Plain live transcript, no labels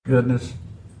goodness,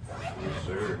 Yes,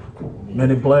 sir.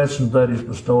 many blessings that He's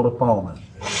bestowed upon us.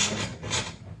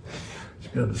 It's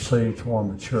good to see each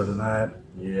one mature tonight.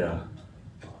 Yeah.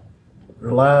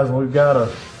 Realize we've got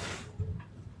a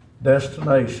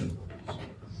destination,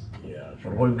 Yeah.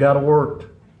 but we've got to work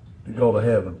to go to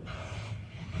heaven.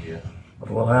 Yeah. But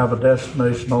we'll have a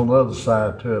destination on the other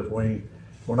side too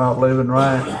if we're not living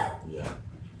right. Yeah.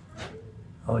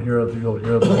 You'll hear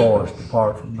the voice,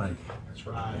 depart from me. That's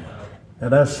right.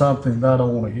 And that's something that I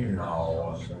don't want to hear.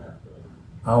 Oh,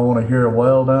 I want to hear,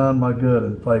 well done, my good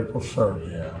and faithful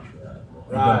servant. yeah.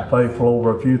 You've been faithful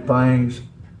over a few things.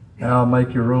 Now I'll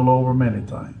make you rule over many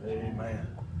things. Amen.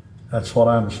 That's what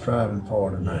I'm striving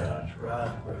for tonight. Yeah, that's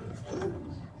right.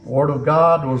 The Word of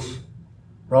God was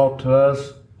brought to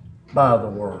us by the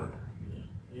Word.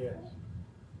 Yes.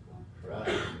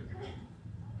 Right.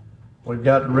 We've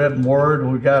got the written Word.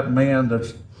 We've got men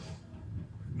that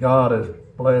God has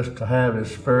blessed to have His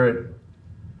Spirit.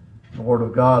 The Word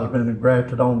of God has been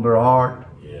engrafted on their heart.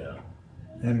 Yeah.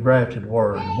 Engrafted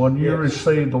Word. When you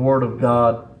receive the Word of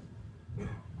God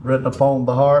written upon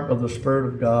the heart of the Spirit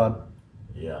of God,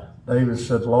 Yeah. David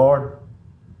said, Lord,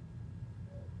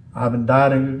 I've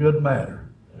inditing a good matter.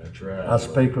 That's right. I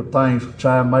speak of things which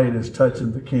I have made as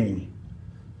touching the King.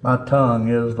 My tongue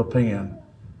is the pen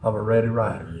of a ready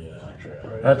writer. Yeah, that's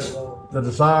right. That's the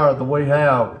desire that we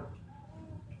have.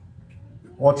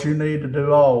 What you need to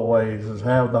do always is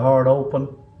have the heart open.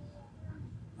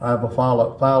 I have a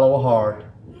fallow heart.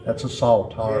 That's a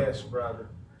soft heart. Yes, brother.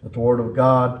 That the Word of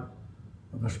God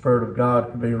and the Spirit of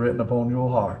God can be written upon your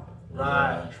heart.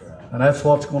 Right. That's right. And that's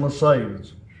what's going to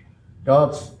save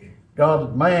us.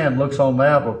 Man looks on the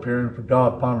outward appearance, but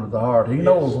God ponders the heart. He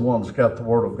knows the one that's got the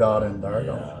Word of God in there.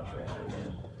 Don't he? That's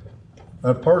right.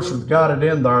 That person's got it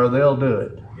in there, they'll do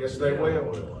it. Yes, they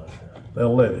will.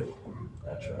 They'll live it.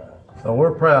 That's right. So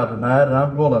we're proud tonight, and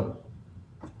I'm going to,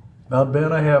 about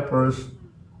being a helper is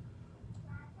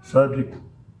subject.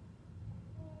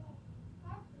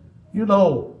 You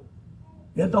know,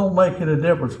 it don't make any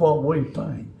difference what we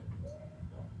think.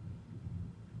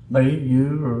 Me,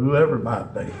 you, or whoever it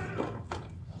might be.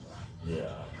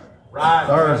 Yeah. Right.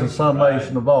 There is a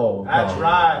summation of all. That's God,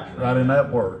 right. right in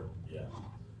that word. Yeah.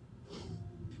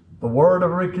 The word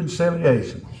of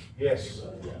reconciliation. Yes.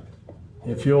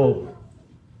 If you've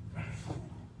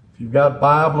got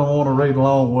Bible and want to read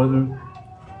along with me,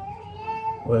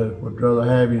 we'd rather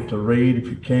have you to read if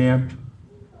you can.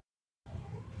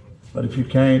 But if you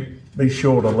can't, be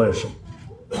sure to listen.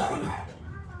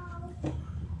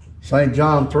 St.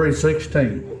 John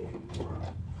 3:16.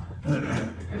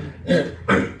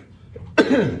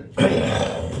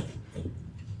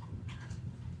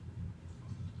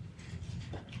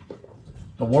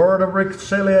 The word of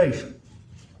reconciliation.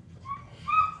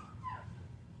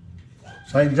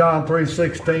 St. John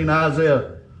 3:16,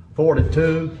 Isaiah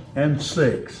 42 and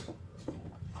 6.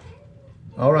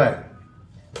 All right.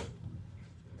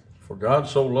 For God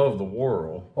so loved the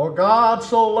world For God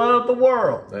so loved the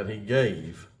world that He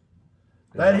gave.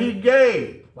 that He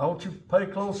gave. I want you to pay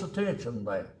close attention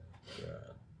to that.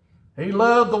 He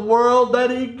loved the world that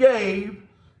He gave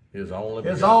His only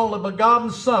His begotten. only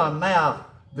begotten Son. Now,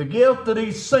 the gift that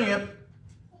He sent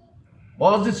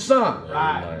was His Son.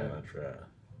 Amen. That's right.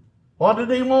 What did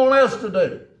He want us to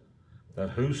do?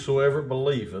 That whosoever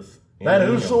believeth in That Him,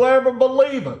 whosoever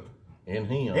believeth in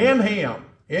Him,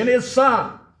 in His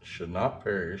Son. should not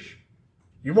perish,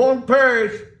 You won't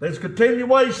perish. There's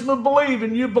continuation of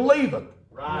believing. You believe it.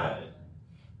 Right.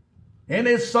 In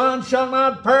His Son shall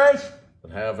not perish,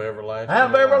 but have everlasting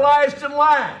have life. everlasting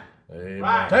life. Amen.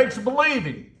 Right. Takes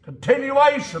believing,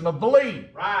 continuation of belief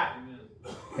Right.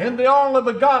 in the only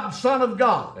begotten Son of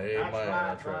God. Amen. That's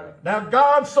That's right. right. Now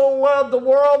God so loved the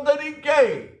world that He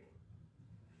gave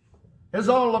His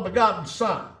only begotten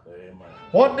Son. Amen.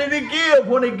 What did He give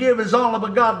when He gave His only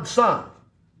begotten Son?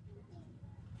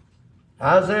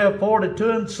 Isaiah 42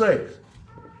 and 6.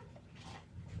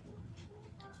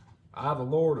 I, the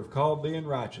Lord, have called thee in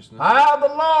righteousness, I,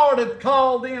 the Lord, have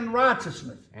called thee in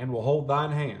righteousness, and will hold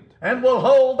thine hand, and will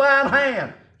hold thine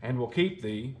hand, and will keep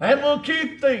thee, and will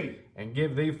keep thee, and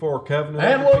give thee for a covenant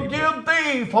and of the will people, give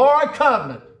thee for a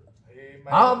covenant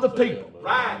of the people,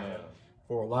 Right.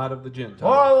 for a light of the Gentiles.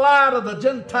 for a light of the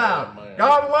Gentile. Amen.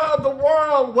 God loved the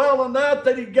world well enough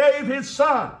that He gave His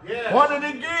Son. Yes. What did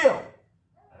He give?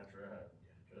 That's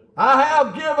right. I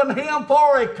have given Him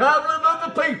for a covenant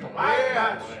of the people. Yes.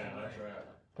 That's right.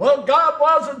 Well, God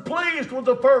wasn't pleased with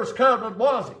the first covenant,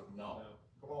 was He? No.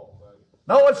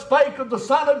 No, it spake of the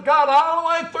Son of God all the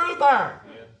way through there.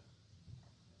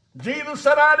 Jesus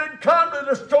said, I didn't come to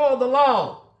destroy the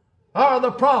law or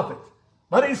the prophets.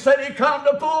 But he said he come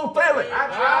to fulfill it.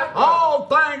 That's right. All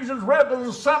things is written of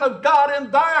the Son of God in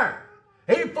there.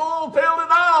 He fulfilled it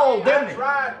all, didn't That's he?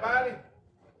 right, buddy.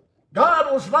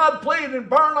 God was not pleased in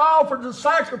burnt offerings and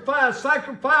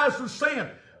sacrifice of sin.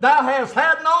 Thou hast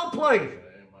had no pleasure.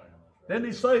 Didn't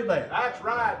he say that? That's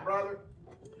right, brother.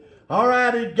 All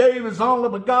right, he gave his only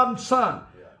begotten Son.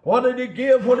 What did he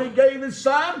give when he gave his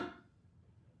Son?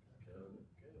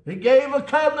 He gave a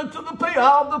covenant to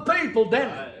all the people,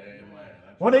 didn't he?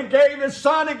 When he gave his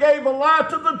Son, he gave a life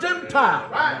to the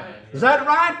Gentiles. Right. Is that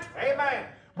right? Amen.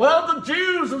 Well, the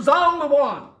Jews is the only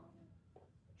one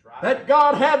That's right. that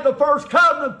God had the first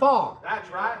covenant for. That's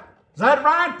right. Is that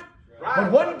right? Right.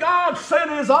 But when God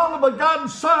sent his only begotten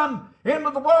Son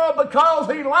into the world because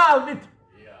he loved it,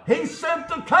 he sent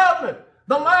the covenant,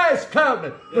 the last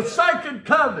covenant, the second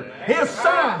covenant, his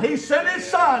Son. He sent his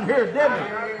Son here, didn't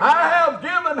he? I have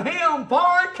given him for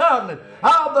a covenant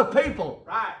of the people,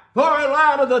 Right. for a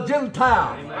light of the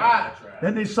Gentiles. Right.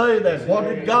 Didn't he say that? What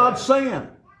did God send?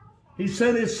 He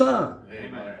sent his Son.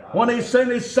 When he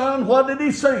sent his Son, what did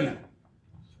he send?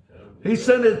 He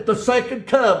sent it the second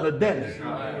covenant, didn't he?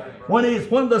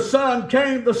 When the Son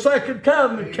came, the second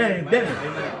covenant came, didn't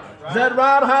it? Is that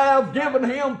right? I have given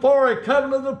him for a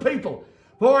covenant of the people,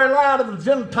 for a light of the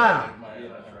Gentile.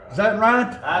 Is that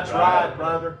right? That's right,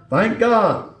 brother. Thank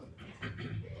God.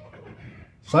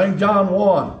 St. John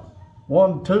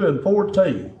 1, 2, and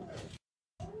 14.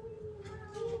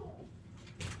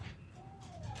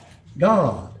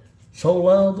 God so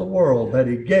loved the world that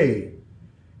he gave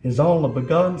his only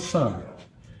begotten Son.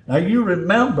 Now you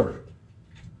remember,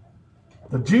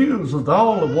 the Jews were the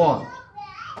only one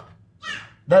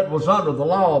that was under the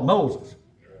law of Moses.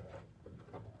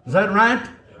 Is that right?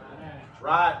 That's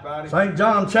right, buddy. St.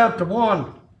 John chapter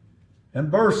 1 and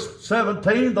verse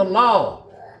 17, the law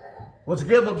was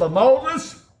given by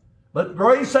Moses, but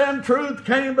grace and truth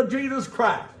came by Jesus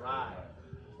Christ. Right.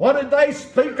 What did they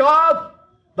speak of?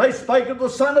 They spake of the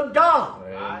Son of God.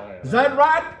 Is that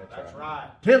right? That's right.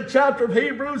 10th chapter of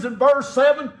Hebrews and verse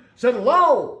 7 said,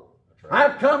 Lo, I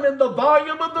come in the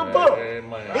volume of the book.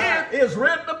 Amen. It is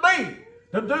written to me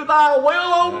to do thy will,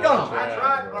 O God. That's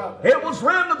right, brother. It was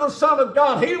written of the Son of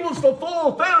God. He was the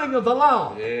fulfilling of the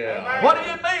law. Yeah. What do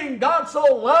you mean? God so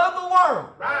loved the world.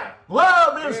 Right.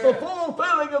 Love is the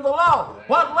fulfilling of the law.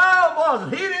 What love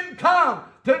was? He didn't come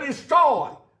to destroy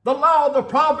the law of the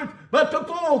prophets, but to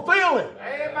fulfill it.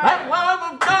 Amen. That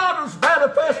love of God was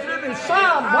manifested in his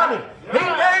Son, wasn't it? He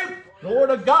gave the Word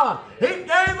of God. He gave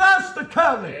us the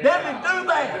covenant. Didn't he do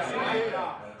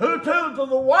that? Who to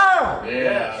the world?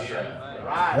 Yeah.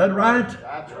 Right. Is that right?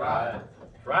 That's right.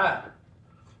 Right.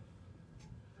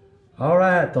 All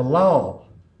right, the law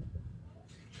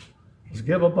was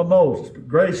given by Moses.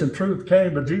 Grace and truth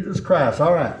came by Jesus Christ.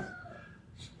 All right.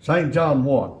 St. John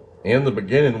 1. In the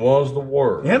beginning was the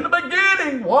Word. In the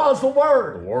beginning was the The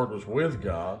Word. Word was with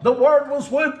God. The Word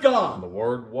was with The God.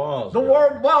 Word was The God.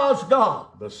 Word was God.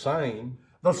 The same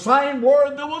The same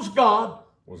Word that was God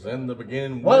was in the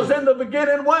beginning was with in the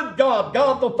beginning with God,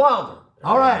 God the Father.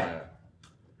 All right. Amen.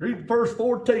 Read verse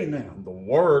 14 now. The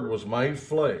Word was made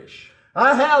flesh.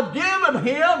 I have given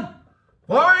him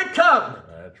for a covenant.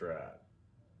 That's right.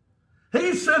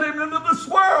 He sent him into this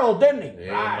world, didn't he?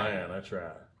 Amen. That's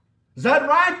right. Is that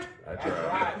right? That's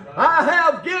right. I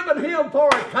have given him for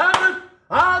a covenant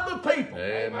of the people,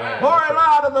 Amen. for a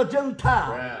light of the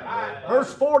Gentile. Right.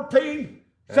 Verse 14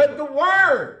 said the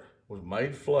Word Was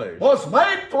made flesh. was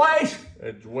made flesh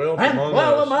It dwelt and among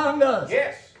dwelt us. among us.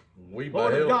 Yes. We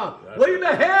Glory to beheld God. that's We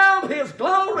beheld his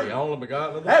glory the only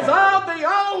begotten of the as Father. of the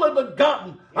only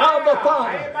begotten of the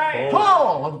Father, Amen.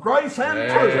 full of grace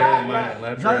and truth. Amen.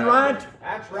 That's Is that right?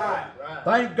 That's right.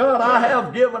 Thank God I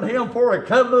have given him for a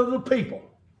covenant of the people.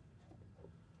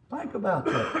 Think about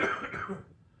that.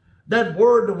 That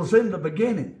word that was in the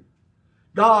beginning.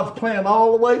 God's plan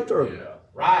all the way through. Yeah.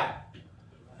 Right.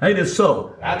 Ain't it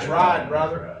so? That's right,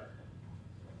 brother.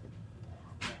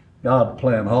 God's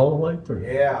plan all the way through.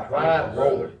 Yeah. Right,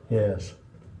 brother. Yes.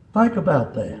 Think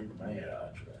about that.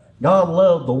 God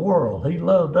loved the world. He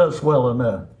loved us well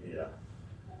enough. Yeah.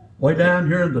 Way down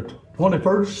here in the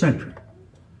 21st century.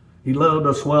 He loved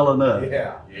us well enough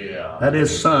Yeah. Yeah. that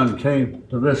his Son came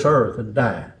to this earth and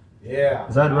died. Yeah.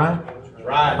 Is that right?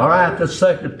 Right. All right, the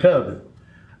second covenant.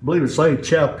 I believe it's the 8th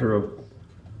chapter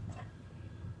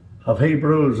of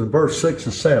Hebrews in verse 6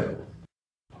 and 7.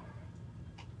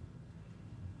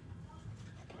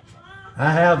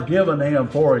 I have given him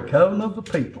for a covenant of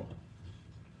the people,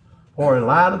 for a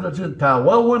light of the Gentile.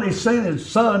 Well, when he sent his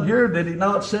Son here, did he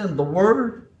not send the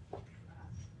Word?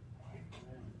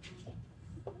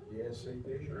 Yes, he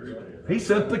did. He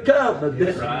sent the covenant,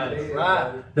 didn't he?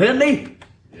 Right. Didn't he?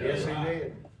 Yes, he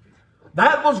did.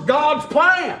 That was God's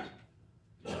plan.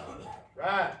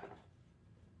 Right.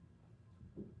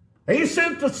 He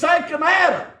sent the second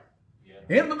Adam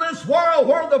into this world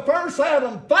where the first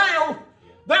Adam failed.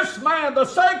 This man, the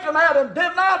second Adam,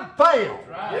 did not fail.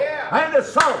 Yeah. Ain't it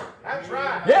so? That's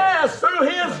right. Yes, through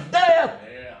his death,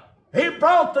 he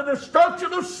brought the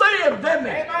destruction of sin, didn't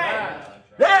he? Amen.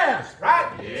 Yes.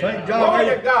 Right. St. John,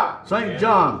 Glory to God. St.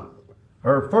 John,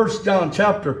 or 1 John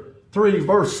chapter 3,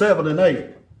 verse 7 and 8,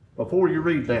 before you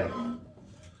read that.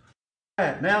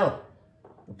 Now,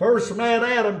 the first man,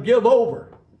 Adam, give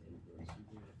over,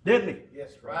 didn't he?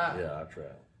 Yes, right. Yeah, that's right.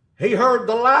 He heard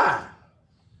the lie,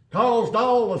 caused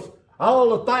all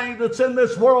the things that's in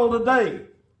this world today.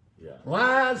 Yeah.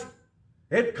 Lies.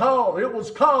 It was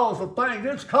cause of things.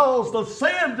 It's caused of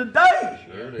sin today.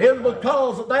 Sure It's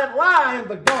because of that lie in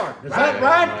the garden. Is that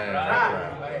right? Man,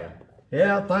 that's right.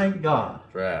 Yeah, thank God.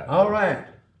 That's right. All right.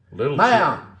 Little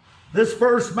Now, this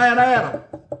first man, Adam,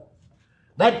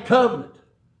 that covenant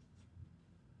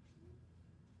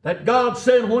that God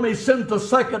sent when he sent the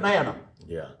second Adam,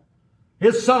 Yeah.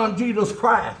 his son Jesus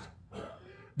Christ.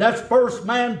 That first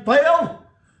man failed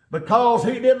because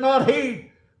he did not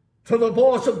heed to the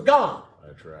voice of God.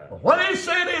 That's right. When he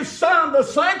sent his son, the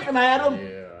second Adam,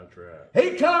 Yeah, that's right.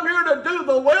 he come here to do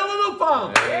the will of the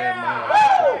Father.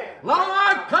 Yeah. Lo,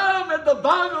 I come in the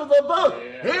volume of the book.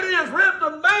 It is written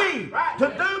of me to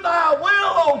do thy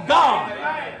will, O God.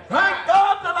 Thank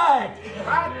God tonight.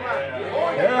 Right.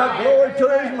 Glory to Yeah, God. glory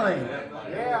to his name.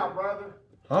 Yeah, brother.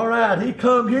 All right, he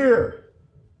come here.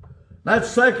 That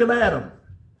second Adam,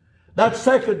 that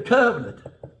second covenant,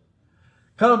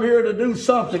 come here to do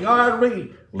something. All right,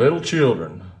 read. Little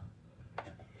children,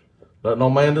 let no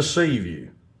man deceive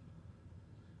you.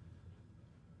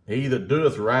 He that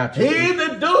doeth righteousness He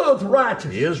that doeth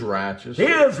righteous is righteous,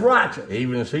 is righteous,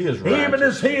 even as he is righteous. even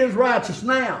as he is righteous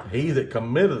now. He that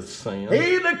committeth sin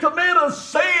He that committeth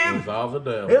sin is of the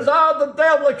devil. is of the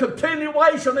devil. A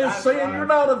continuation is sin. right. You're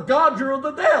not of God, you're of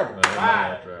the devil. Amen,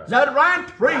 that's right. Is that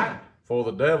right? Read. For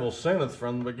the devil sinneth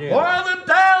from the beginning. For the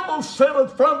devil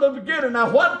sinneth from the beginning. Now,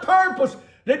 what purpose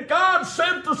did God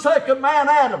send the second man,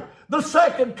 Adam, the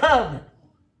second covenant?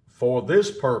 For this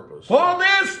purpose, For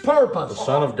this purpose. the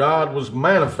Son of God was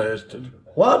manifested.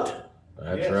 What?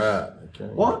 That's Yes. right.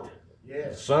 Okay. What? The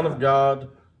Yes. Son of God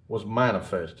was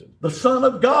manifested. The Son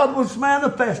of God was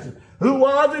manifested. Who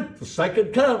was it? The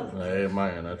second covenant.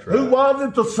 Amen. That's right. Who was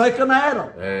it? The second Adam.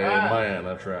 Amen.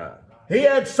 That's right. He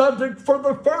had something for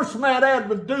the first man Adam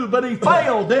to do, but he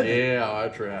failed, didn't he? Yeah,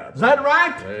 that's right. Is that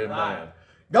right? Amen.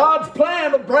 God's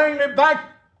plan to bring it back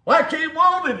like he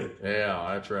wanted it. Yeah,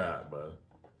 that's right, bud.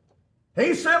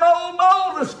 He sent old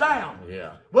Moses down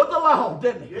Yeah. with the law,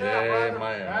 didn't he? Amen.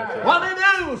 That's right. What did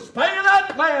he do? Spare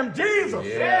that man, Jesus.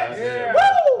 Yeah, that's it.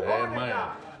 Woo! Amen.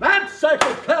 That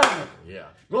second covenant. Yeah.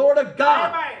 Glory to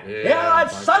God. Amen. Yeah,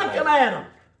 that thank second God. Adam.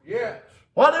 Yes.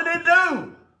 What did he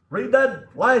do? Read that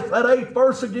 8th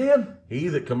verse again. He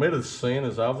that committeth sin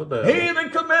is of the devil. He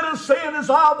that committeth sin is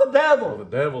of the For devil. the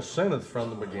devil sinneth from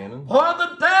the beginning. For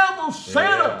the devil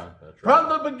sinneth Yeah, that's from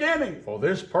the beginning. For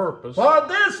this purpose, For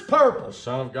this the purpose,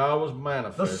 Son of God was the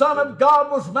manifested. Son of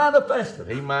God was that manifested,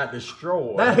 he might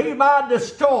destroy that he might the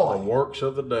destroy works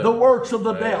of the the devil. works of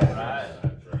the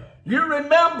devil. You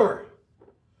remember,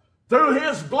 through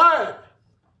his blood,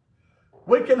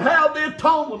 we can have the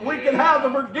atonement. We can have the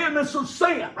forgiveness of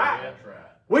sin.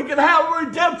 We can have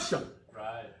redemption.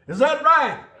 Is that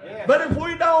right? Yes. But if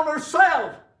we don't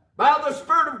ourselves, by the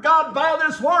Spirit of God, by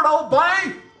this word,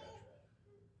 obey,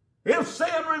 if sin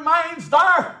remains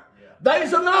there,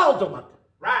 there's an ultimate.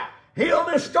 Right. He'll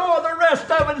destroy the rest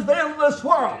of it at the end of this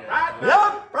world. Right. The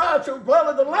upright blood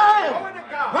of the Glory Lamb, to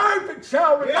God. perfect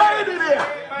shall remain in it.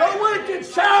 The wicked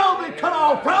shall be cut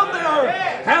off from the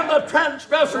earth, and the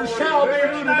transgressors shall be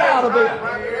rooted out of it.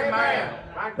 Amen.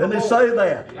 Thank the Didn't he Lord. say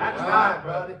that? That's right,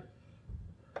 buddy.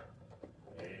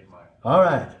 All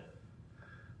right.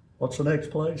 What's the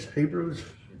next place? Hebrews?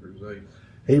 Hebrews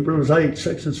 8. Hebrews 8,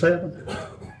 6 and 7.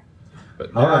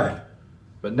 But All now, right.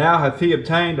 but now hath he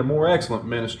obtained a more excellent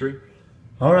ministry,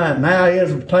 All right. Now he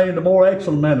has obtained a more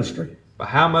excellent ministry. by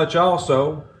how much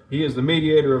also he is the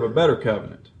mediator of a better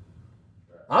covenant,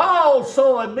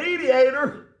 Also a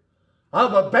mediator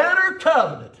of a better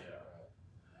covenant.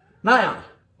 Now,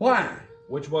 why?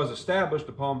 which was established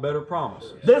upon better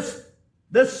promises.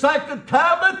 This second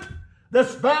covenant,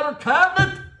 this better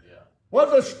covenant,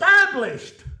 was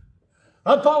established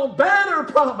upon better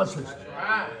promises.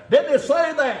 Right. Didn't it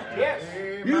say that? Yes.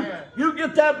 You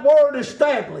get that word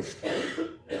established.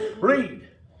 Read.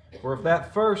 For if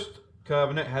that first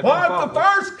covenant had been For the faultless,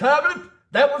 first covenant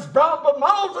that was brought by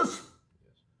Moses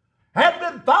had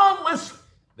been faultless,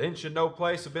 then should no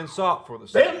place have been sought for the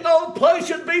second. then no place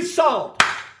should be sought.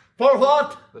 For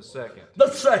what? The second. The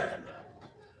second.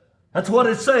 That's what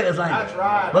it says, ain't it? That's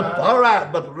right, But, brother. all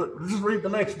right, but just read the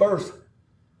next verse.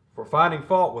 For finding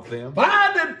fault with them,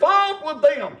 Finding fault with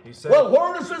them. He said- Well,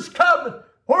 where does this covenant,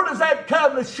 where does that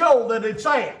covenant show that it's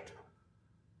at?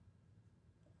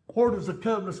 Where does the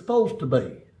covenant supposed to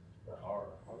be?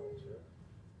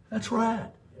 That's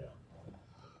right.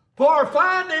 For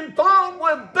finding fault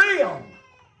with them.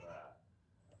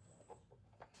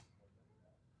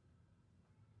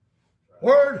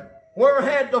 Where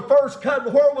had the first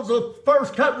covenant, where was the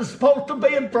first covenant supposed to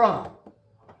be from?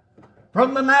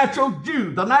 From the natural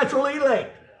Jew, the natural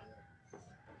elect.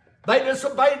 They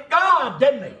disobeyed God,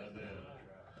 didn't they?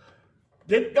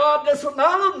 Did God disobey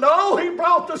them? No, He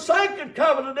brought the second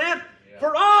covenant in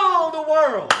for all the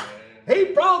world. He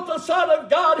brought the Son of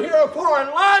God here for a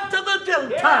light to the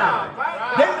Gentiles.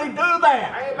 Yeah, Didn't He do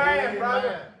that? Amen,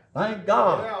 brother. Thank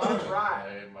God. Yeah, that's right.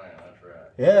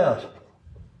 Yes.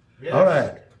 All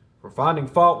right. for finding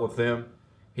fault with them,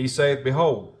 he saith,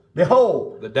 Behold,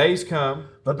 Behold, the days come,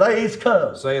 the days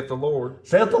come, saith the Lord,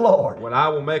 saith the Lord, when I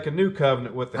will make a new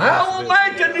covenant with the house I of will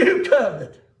Israel, make a new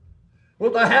covenant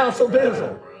with the house of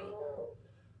Israel.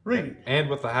 Read. and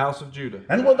with the house of Judah,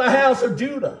 And with the house of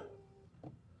Judah.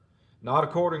 not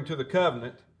according to the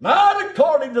covenant Not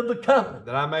according to the covenant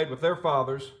that I made with their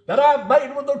fathers, that I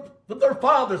made with their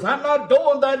fathers. I'm not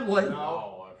going that way.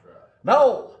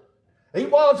 No. He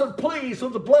wasn't pleased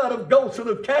with the blood of goats and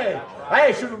of calves,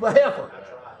 ashes of the heifer,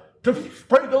 to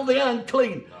sprinkle the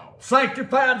unclean,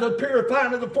 sanctify the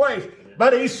purifying of the flesh.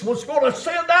 But he was going to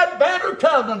send that better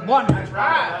covenant one day.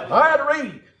 Right. All right,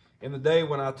 read. in the day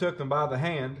when I took them by the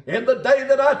hand In the day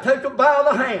that I took them by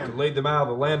the to hand. lead them out of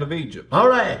the land of Egypt, All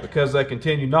right. because they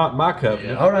continued not in my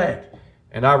covenant, All right.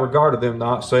 and I regarded them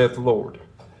not, saith the Lord.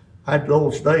 At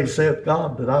those days, saith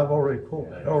God, that I've already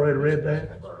quoted. Already read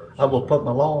that. I will put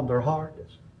my law in their heart.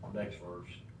 Next verse.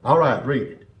 All right, read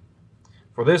it.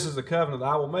 For this is the covenant that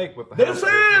I will make with the This house of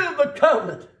Israel. is the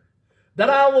covenant that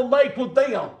I will make with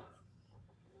them.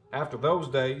 After those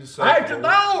days, saith After the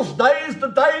Lord, those days, the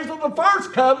days of the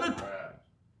first covenant,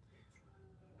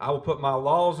 I will put my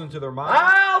laws into their minds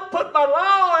I'll put my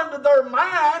law into their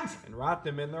minds and write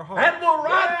them in their hearts. and will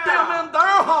write them in their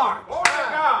hearts. Glory to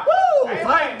God. Woo, Amen.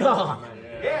 thank God.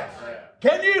 Yes.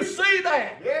 Can you see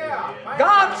that? Yeah. Thank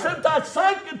God sent that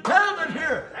second covenant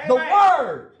here, the Amen.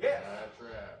 Word. Yes.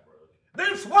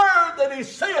 This Word that He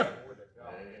sent,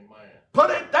 put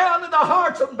it down in the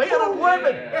hearts of men and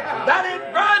women. That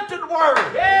engrafted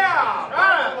Word. Yeah.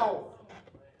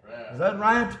 Right. Is that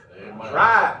right?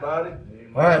 Right, buddy.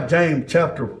 All right, James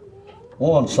chapter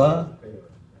 1, son.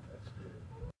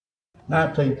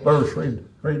 19th verse,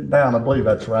 reading down, I believe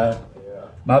that's right.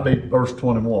 Might be verse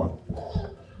 21.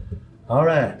 All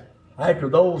right. After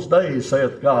those days,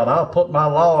 saith God, I'll put my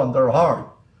law in their heart.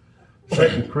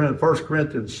 1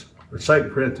 Corinthians, or 2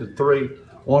 Corinthians 3,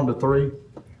 1-3.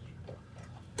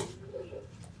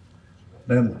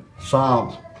 Then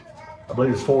Psalms, I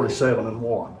believe it's 47 and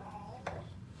 1.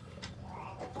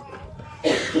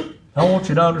 I want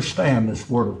you to understand this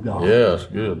Word of God. Yeah, it's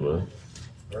good, bud.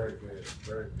 Very good.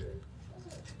 Very good.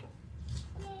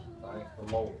 Thank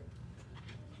the Lord.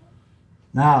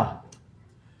 Now,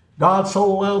 God so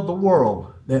loved the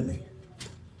world, didn't He?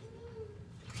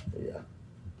 Yeah.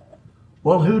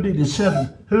 Well, who did He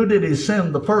send? Who did He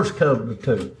send the first covenant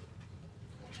to?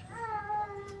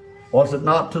 Was it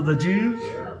not to the Jews?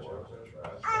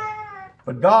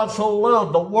 But God so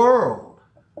loved the world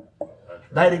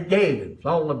that He gave His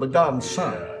only begotten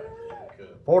Son.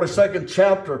 42nd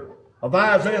chapter of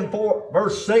Isaiah 4,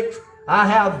 verse 6. I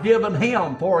have given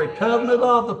Him for a covenant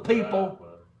of the people,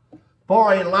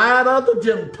 for a light of the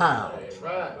Gentiles.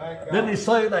 Right. Didn't He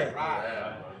say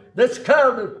that? This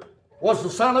covenant was the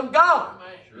Son of God.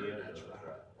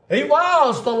 He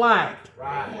was the light,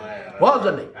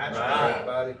 wasn't He? That's right,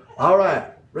 buddy. All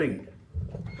right, read.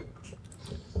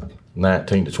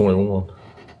 19 to 21.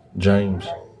 James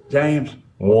James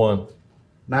 1.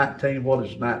 19, what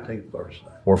is 19th verse?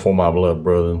 Wherefore, my beloved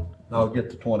brethren, I'll get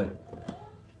to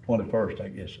 21st, I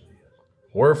guess it is.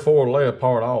 wherefore lay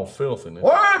apart all filthiness,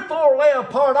 Wherefore lay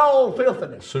apart all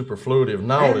filthiness, superfluity of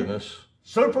naughtiness,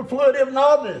 superfluity of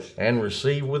naughtiness, and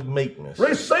receive with meekness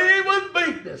receive with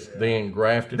meekness the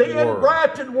engrafted the word,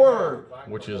 engrafted word,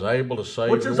 which is able to save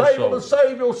which your is able soul. to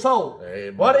save your soul.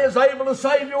 Amen. What is able to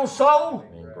save your soul?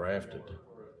 Engrafted.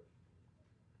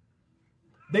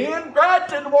 The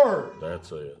engrafted word.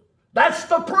 That's it. That's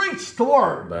the preached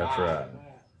word. That's right.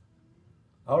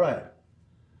 All right.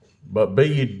 But be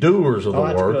ye doers of the Oh,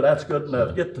 that's word. good. That's good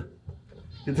enough. Get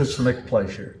this to the next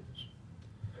place here.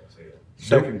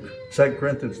 Second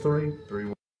Corinthians 3,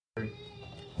 3.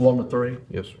 1 to 3.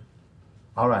 Yes, sir.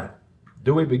 All right.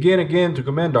 Do we begin again to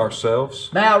commend ourselves,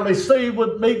 Now receive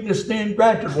with meekness the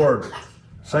ingratitude word.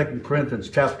 2 Corinthians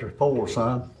chapter 4,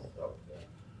 son.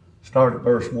 Start at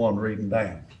verse 1, reading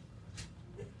down.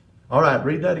 All right,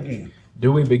 read that again.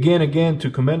 do we begin again to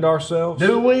commend ourselves,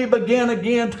 Do we begin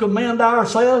again to commend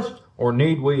ourselves? or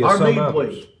need we, as Or some need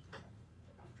others, we?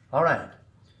 All right.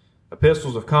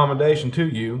 epistles of commendation to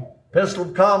you, Epistle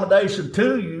of commendation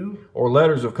to you, or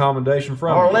letters of commendation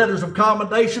from or you? letters of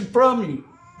commendation from you.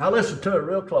 Now listen to it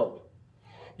real close.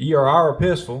 Ye are our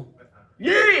epistle,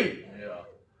 Ye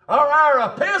are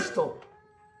our epistle.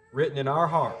 written in our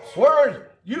hearts,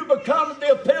 Where you become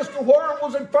the epistle, where it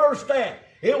was in first at?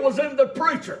 It was in the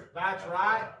preacher. That's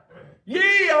right.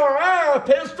 Ye are our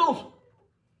epistles,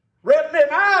 written in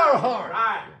our heart.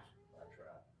 Right.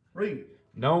 Read.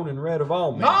 known and read of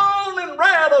all men. Known and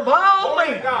read of all Glory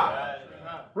to men. God.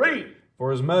 Read.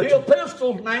 For as much The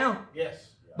epistles now,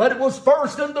 Yes. but it was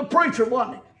first in the preacher,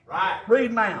 wasn't it? Right.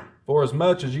 Read now. as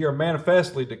ye are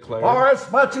manifestly declared For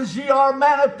as much as ye are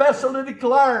manifestly to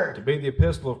declared be the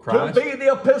epistle of to Christ, be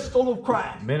the epistle of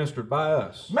Christ, ministered by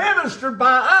us, ministered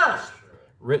by us,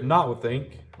 written not with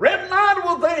ink, written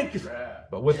not with ink,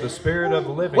 but with the Spirit of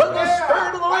the living with the God,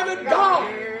 Spirit of the living God.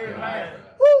 Amen.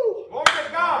 Woo. Glory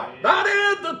to God. Not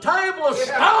in the table of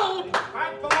stone,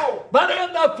 Thank the Lord. but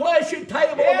in the fleshy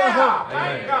table of the Yeah. heart.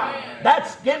 Thank God.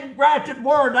 That's getting granted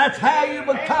word. That's how you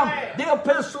become the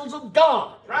epistles of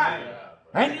God. Right.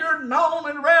 And you're known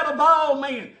and read of all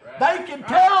men. They can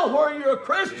tell whether you're a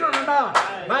Christian or not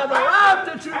by the life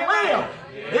that you live.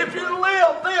 If you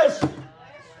live this,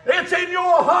 it's in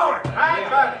your heart. Right,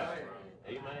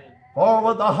 buddy. For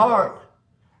with the heart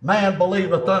man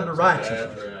believeth unto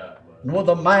righteousness, and with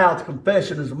the mouth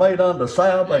confession is made unto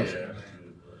salvation.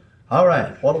 All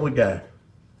right, what do we got?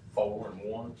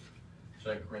 4:1.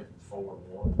 2 Corinthians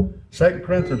 4:1. 2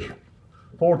 Corinthians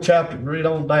 4 chapter, read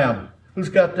on down. Who's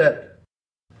got that?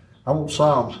 I want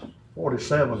Psalms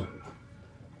 47.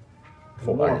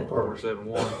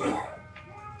 47:1.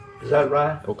 Is that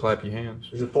right? Go clap your hands.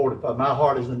 Is it 45? My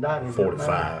heart is indicted.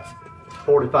 45.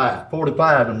 45.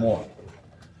 45 and 1.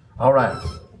 All right.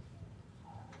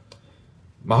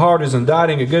 My heart is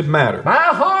inditing a good matter. My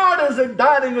heart is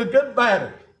indicting a good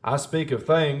matter. I speak of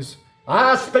things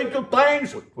I speak of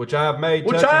things which I have made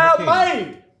which touching I have the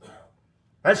king. made.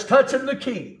 That's touching the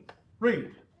king.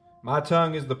 Read. My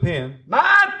tongue is the pen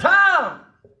My tongue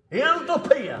is the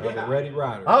pen of a ready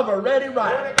writer. of a ready Glory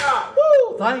writer. to God.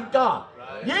 Woo, thank God.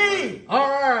 Ye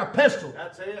are our epistle,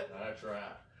 That's it. That's right.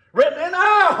 written in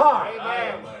our heart,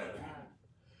 Amen.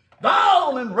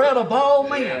 known and read of all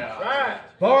men. Right.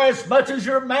 For as much as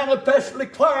you're manifestly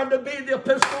declared to be the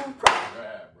epistle of Christ,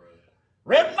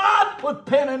 written not with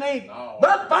pen and ink,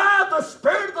 but by the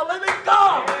Spirit of the living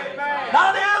God. Amen.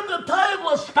 Not in the table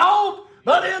of stone,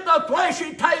 but in the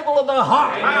fleshy table of the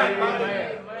heart. Right,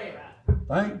 buddy.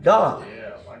 Thank God.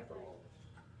 Yeah, thank the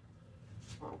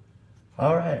Lord.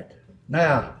 All right.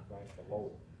 Now,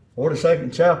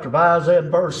 42nd chapter of Isaiah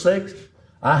and verse 6,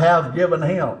 I have given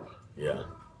him Yeah,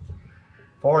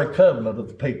 for a covenant of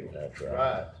the people, that's right.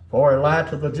 Right. for a light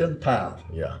to the Gentiles.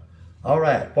 Yeah. All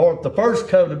right. For if the first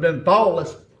covenant had been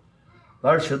faultless,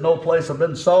 there should no place have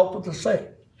been sought but the second.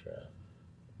 That's right.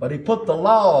 But he put the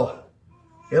law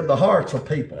in the hearts of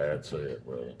people. That's it,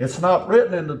 brother. It's not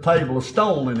written in the table of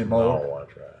stone anymore. Oh,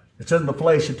 that's right. It's in the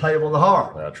fleshy table of the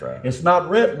heart. That's right. It's not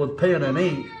written with pen and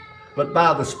ink, but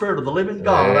by the Spirit of the living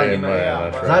God. Amen.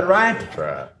 Amen. That's Is that right? That's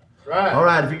right. Right. All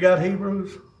right. Have you got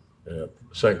Hebrews? Yeah.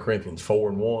 2 Corinthians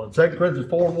 4:1. 2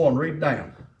 Corinthians 4:1. Read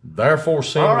down. Therefore,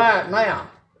 sin. All right. Now,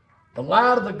 the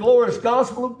light of the glorious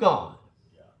gospel of God.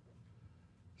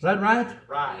 Is that right?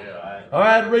 Right. All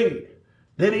right. Read.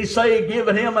 Did he say he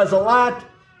given him as a light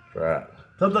Right.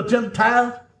 to the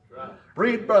Gentiles? Right.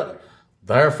 Read, brother.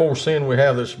 Therefore, sin we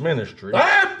have this ministry.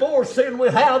 Therefore, seeing we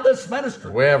have this ministry,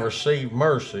 We have received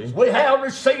mercy. we have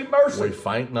received mercy. We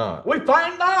faint not, We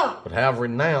find not. but have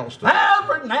renounced it, Have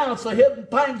renounced the hidden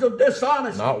things of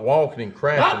dishonesty. not walking in Not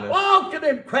craftiness, walking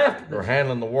in nor craftiness.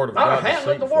 handling the word of Not God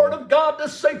handling the deceitfully, word of God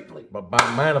deceitfully. but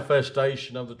by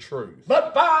manifestation of the truth.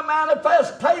 But by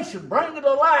manifestation, bringing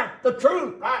to light the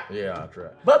truth. Right. Yeah, that's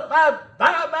right. But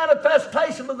by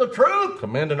manifestation of the truth,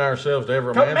 Commending ourselves to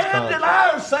every man's commending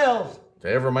conscience, ourselves, to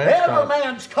every man's every conscience,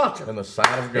 man's conscience, in the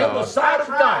sight of in the God. sight of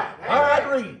That's God. right. All right,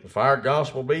 read. If our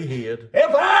gospel be hid,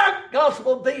 If our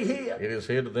gospel be hid, it is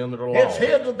hid to them that are it's lost.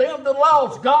 hid to them that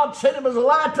lost. God sent him as a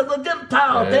light to the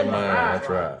Gentiles, Amen. didn't he? That's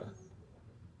right.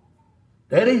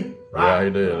 Did he? Yeah, he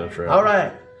did. That's right. All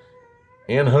right.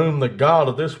 In whom the God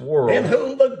of this world, In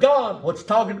whom the God, what's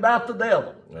talking about the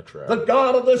devil, That's right. The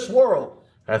God of this world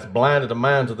Hath blinded the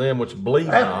minds of them which believe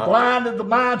hath not, blinded the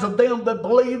minds of them that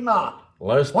believe not.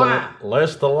 lest Why?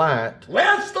 lest the light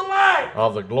Lest the light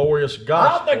of the glorious of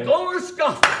gospel the glorious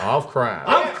gospel of Christ,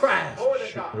 of Christ, Glory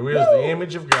to God. who is the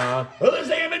image of God, who is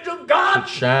the image of God,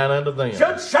 shine unto them.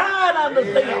 should shine unto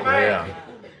them. Yeah.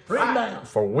 Read down.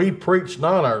 For we preach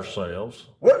not ourselves,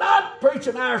 We're not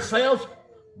preaching ourselves.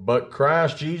 but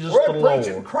Christ Jesus We're the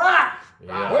preaching Lord. Christ.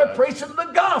 Yeah. We're preaching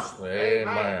the gospel.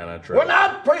 Amen. That's We're right.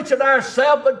 not preaching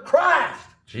ourselves, but Christ.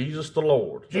 Jesus the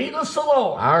Lord. Jesus the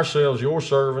Lord. Ourselves your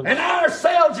servants, And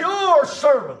ourselves your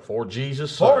servants. for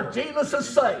Jesus' For sake. Jesus'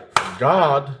 sake.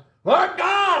 God, For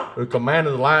God, who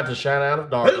commanded the light to shine out of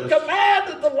who darkness,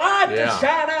 commanded the light Yeah. to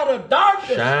shine out of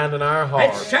darkness, shine in our it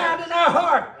hearts, shined in our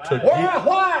heart. To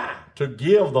Why? to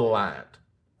give the light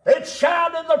It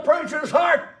shined in the preacher's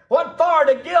heart. What for?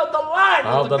 To give the light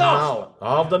of of the the gospel.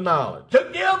 knowledge, of the knowledge, To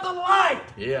give the light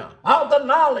yeah, of the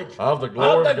knowledge of the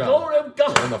glory of God, glory of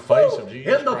God. in the face of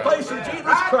Jesus In the Christ. face of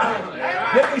Jesus Christ.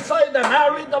 Did we say that?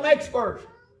 Now read the next verse.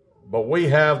 But we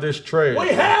have this treasure We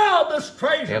have this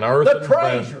treasure. in earthen the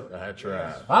treasure vessels. That's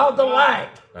right. of the light.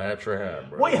 That's right,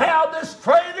 brother. We have this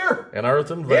treasure In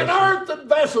earthen in vessels. earthen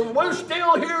vessels. We're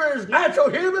still here as natural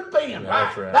human beings.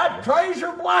 That's right. That treasure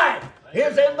of light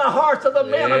is in the hearts of the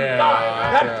men Yeah, of God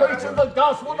that that's right. preaches the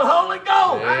gospel of the Holy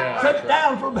Ghost. Yeah, Sent that's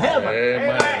down from heaven.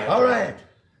 Amen. All right.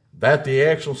 That the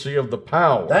excellency of the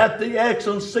power That the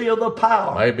excellency of the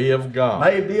power may be of God,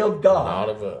 may be of God not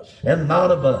of us. and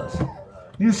not of us.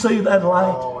 You see that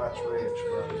light? Oh, that's rich,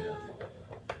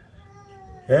 brother.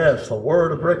 Yes, the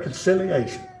word of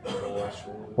reconciliation.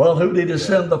 Well, who did he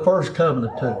send the first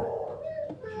covenant to?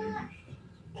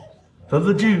 To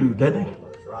the Jews, didn't he?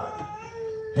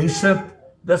 He sent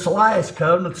this last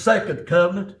covenant, second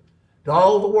covenant, to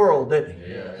all the world, didn't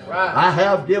he? I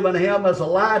have given him as a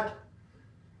light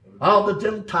of the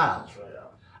Gentiles.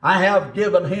 I have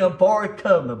given him for a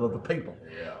covenant of the people,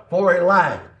 for a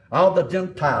light of the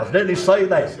Gentiles. Didn't he say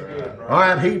that? All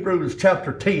right, Hebrews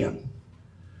chapter 10.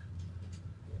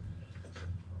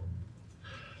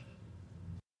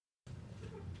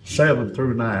 Seven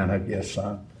through 9, I guess,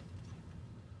 son.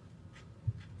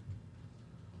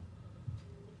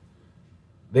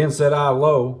 Then said I,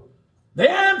 Lo,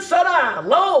 Then said I,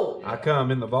 Lo, I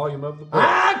come in the volume of the book.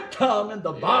 I come in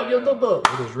the volume of the book.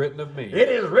 It is written of me, It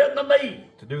is written of me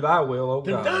to do thy will, O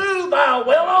to God. do thy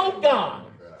will, O God.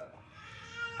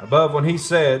 Above when he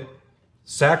said,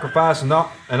 Sacrifice and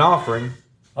offering,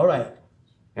 All right.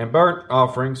 and burnt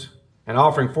offerings, and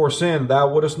offering for sin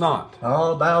thou wouldest not.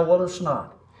 Oh, thou wouldest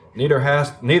not. Neither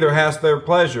hast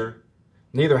pleasure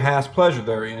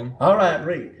therein, All right,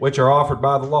 read. which are offered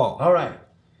by the law. All right.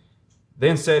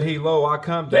 Then said he, Lo, I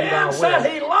come to do thy Then said will.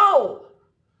 he, Lo,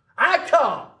 I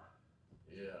come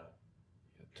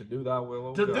To do thy will,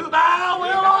 O to God. do thy will,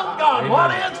 O God.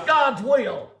 What is God's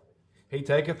will? He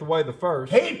taketh away the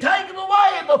first, He taketh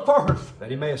away the first, that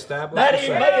he may establish that the he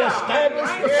second. may establish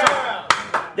the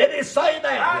second. Did he say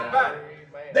that?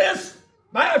 This,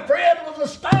 my friend, was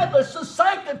established. The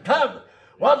second covenant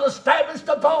was established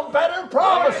upon better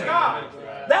promises.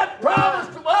 That promise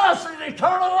to us is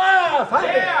eternal life.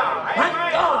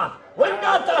 Thank God. We've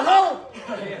got the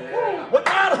hope. We've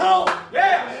got hope.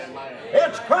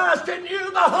 It's Christ in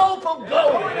you, the hope of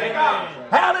glory.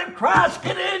 How did Christ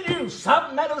get in you?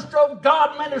 Some minister of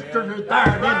God ministered it there,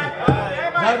 didn't he?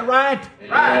 Is that right?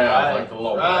 Yeah, thank the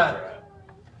Lord.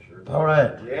 All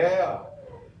right. Yeah.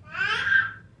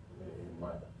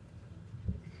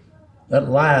 That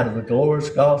light of the glorious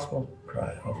gospel,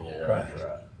 Christ,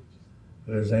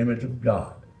 who is the image of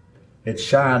God. It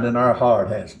shined in our heart,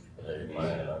 hasn't it?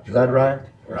 Is that right?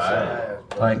 Right.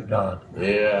 Thank God.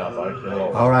 Yeah, thank the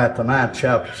Lord. All right, the 9th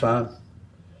chapter, son.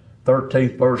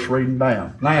 13th verse reading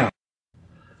down. Now,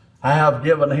 I have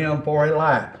given him for a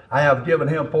light. I have given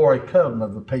him for a covenant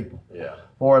of the people. Yeah.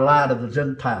 For a light of the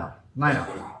Gentile. Now,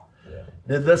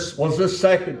 was this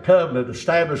second covenant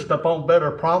established upon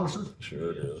better promises?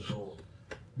 Sure it is.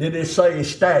 Did it say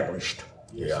established?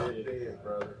 Yeah. It is,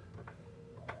 brother.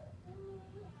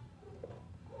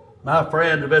 My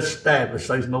friend, if it's established,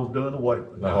 there's no doing away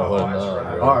with it. No, that's no, right.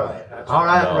 brother. All right. All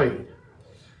right, No. read.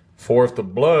 For if the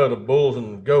blood of bulls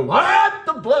and goats, Let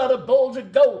the blood of bulls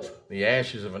and goats the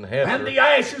ashes of an and heifer, the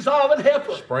ashes of an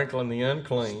heifer, sprinkling the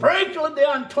unclean, sprinkling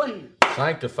the unclean,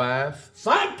 sanctifieth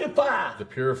sanctify the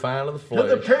purifying of the to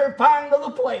the flesh. purifying of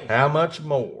the flesh. How much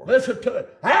more Listen to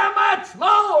it. How much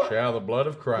more shall the blood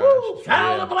of Christ, woo,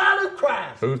 shall yeah, the blood of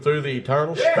Christ, who through the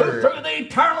eternal who Spirit through the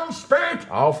eternal Spirit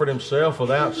offered himself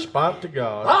without spot to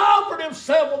God, offered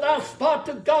himself without spot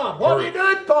to God. What did he do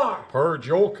it for? Purge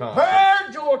your conscience.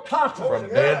 Purge your conscience From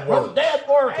dead from works. dead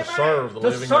works. To serve the To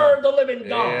living serve God. the living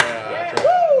God. Yeah, that's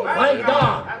Woo! Thank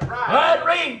God. That's right. All right,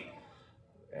 read.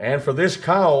 And for this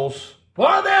cause,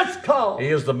 For this cause, he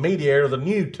is the mediator of the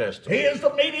New Testament. he is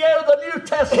the mediator of the New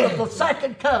Testament, the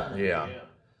second covenant. Yeah.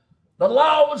 The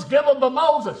law was given by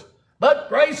Moses, but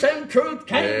grace and truth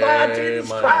came by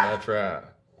Jesus Amen. Christ. That's right.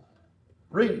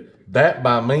 Read. That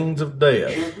by means of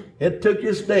death. It took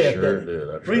his death. Sure didn't it? did,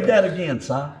 that's Read right. that again,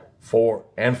 son. For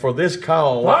this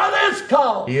cause, For this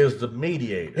cause, he is the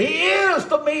mediator he is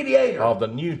the mediator of the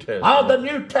New Testament. of the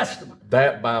New Testament.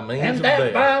 That by means And of that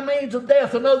death. by means of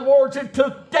death. In other words, it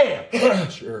took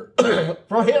death Sure.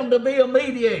 for him to be a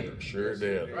mediator. Sure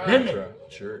did. Didn't That's it? right.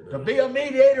 Sure To did. be a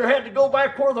mediator had to go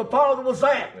back where the Father was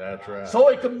at. That's right. So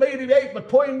he could mediate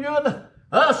between you and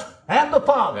us and the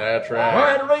Father. That's right.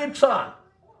 All right, read, son.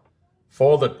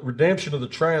 For the redemption of the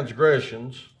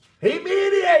transgressions He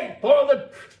mediated for the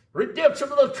redemption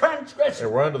of the transgression. that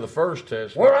were under the first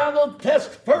testament, We're on the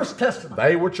First Testament.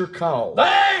 they which are called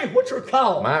They, which are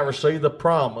called, might receive the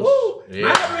promise who Yeah.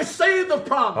 might receive the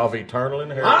promise of eternal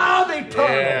inheritance. of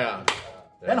eternal Yeah.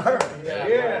 inheritance.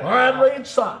 Yeah. All right, read,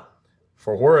 son.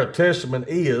 For where a testament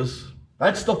is,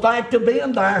 That's the fact of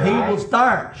being there. He was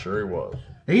there. sure he was.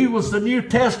 He was the New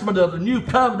Testament of the New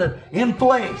Covenant in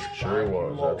flesh. Sure he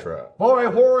was. That's right. For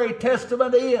where a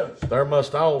testament is, There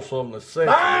must also of there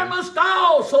necessity must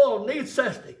also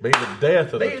necessity be the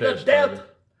death of be the the testator. death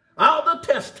of the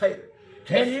testator.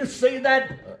 Can you see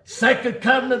that second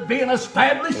covenant being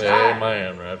established?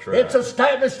 Amen. That's right. It's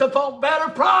established upon better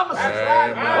promises.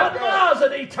 right, What was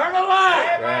it? Eternal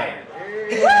life. right.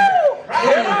 Woo!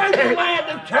 Here's the land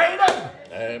of Canaan.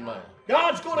 Amen.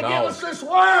 God's going to No. give us this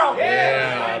world.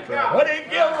 Yeah, that's right. When He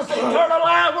gives us eternal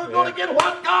life, we're going to get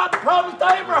what God promised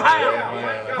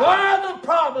Abraham. Where the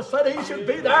promise that he should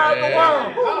be there in the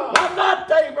world. But not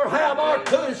to Abraham or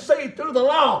to his seed through the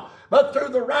law, but through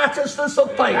the righteousness of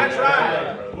faith. That's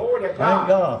right. Glory to Thank God.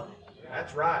 God.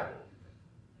 That's right.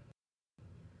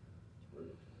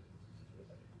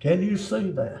 Can you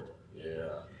see that? Yeah.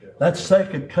 That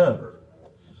second covenant,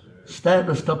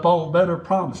 established upon better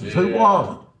promises. Who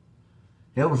was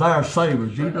it? It was our Savior,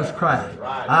 Jesus Christ.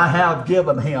 I have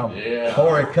given him Yeah.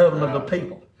 for a covenant of the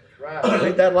people. Right.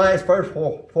 Read that last verse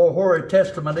for where a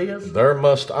testament is. There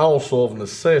must also of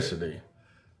necessity.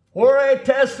 Where a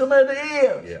testament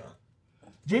is. Yeah.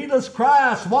 Jesus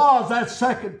Christ was that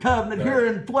second covenant here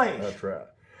in flesh. That's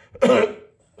right.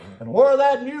 And where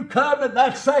that new covenant,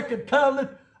 that second covenant,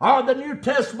 or the New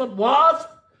Testament was,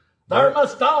 there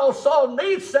must also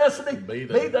necessity be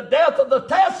the death of the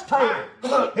testator.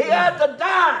 He had to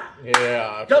die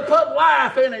Yeah. to put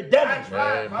life in it, didn't he?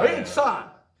 right. Read, son.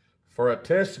 For a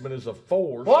testament is a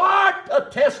force What? A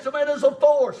testament is a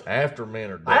force. after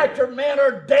men are dead. After men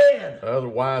are dead.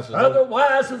 Otherwise,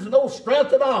 Otherwise, there's no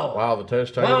strength at all. while the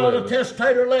testator While the liveth.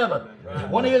 testator liveth.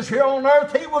 When he is here on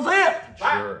earth, he was it.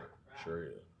 Sure. Sure is.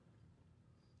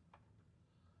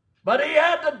 But he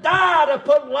had to die to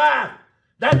put life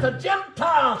that the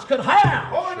Gentiles could have.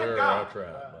 Glory to Sure, God. that's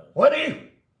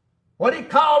right. When he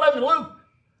called him, Luke,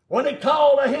 when he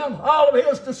called to him all of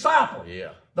his disciples, Yeah.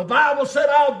 the Bible said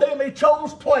of them he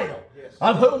chose 12,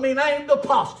 of whom he named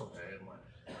apostles.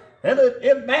 And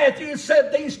in Matthew it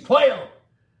said these 12,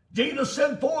 Jesus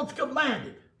sent forth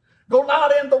commanded, go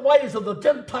not in the ways of the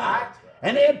Gentiles,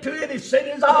 and into any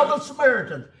cities of the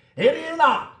Samaritans, enter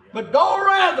not, but go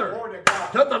rather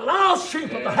to the lost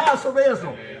sheep of the house of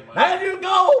Israel. And you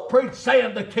go, preach,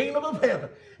 saying the kingdom of heaven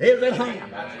is at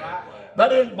hand.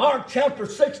 But in Mark chapter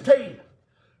 16,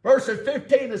 verses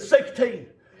 15 and 16,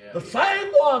 the same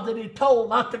one that he told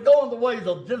not to go in the ways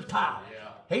of Gentiles,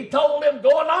 he told them, go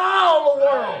in all the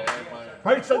world.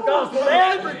 Preach the gospel to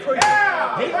every creature.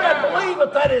 He that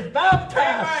believeth that is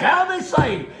baptized shall be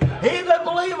saved. He that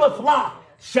believeth not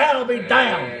shall be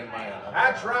damned.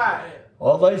 That's right.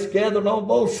 Well, they's gathered on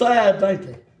both sides, ain't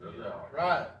they?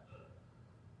 Right.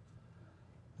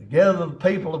 Together, the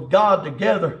people of God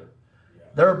together,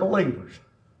 they're believers.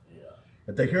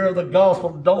 If they hear the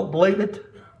gospel and don't believe it,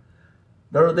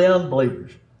 they're the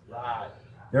unbelievers. Right.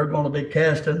 They're going to be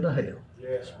cast into hell.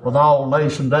 Yes. With all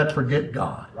nations that forget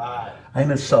God. Right.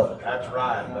 Ain't it so? That's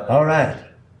right. All right.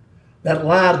 That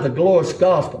light of the glorious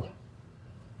gospel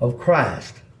of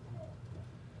Christ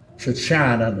should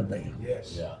shine unto them.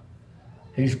 Yes. Yeah.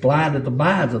 He's blinded the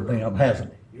minds of them,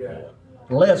 hasn't he? Yeah.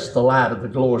 Lest the light of the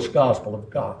glorious gospel of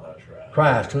God,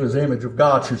 Christ, who is the image of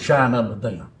God, should shine unto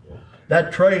them.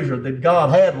 That treasure that God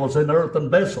had was in earthen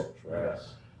vessels.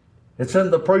 Yes. It's in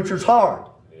the preacher's heart.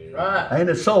 Right. Ain't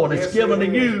it so? And it's Yes, given it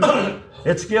to you.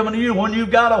 It's given to you when you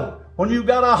got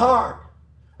a heart.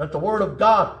 that the Word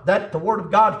of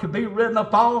God could be written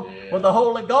upon with the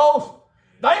Holy Ghost,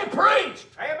 they preached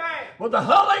Amen. with the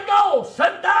Holy Ghost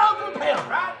sent down from heaven.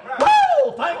 Right.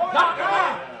 Woo! Thank God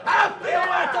tonight. I feel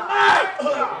that tonight.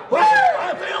 Woo!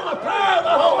 I feel the power of the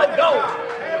Holy Ghost.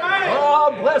 Amen.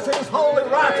 God bless His holy,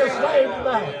 righteous name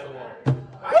tonight.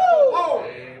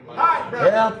 Woo. Right, brother.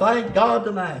 Yeah, thank God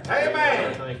tonight.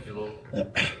 Amen. Thank you, Lord.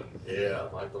 Yeah,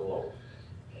 thank the Lord.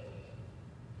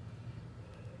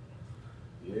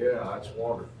 Yeah, that's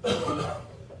wonderful.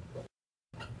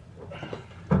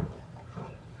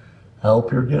 I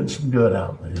hope you're getting some good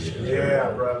out of this.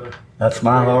 Yeah, brother. That's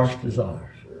my heart's desire.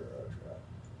 Sure, that's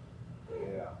right.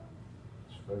 Yeah.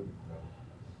 It's food, brother.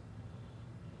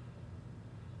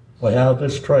 We have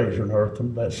this treasure in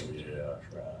earthen vessels. Yeah,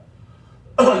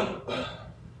 that's right.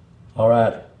 All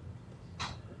right.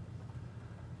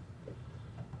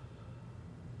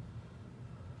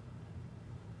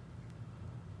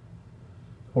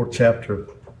 Fourth chapter,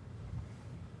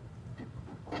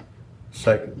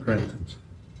 2 Corinthians.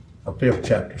 Fifth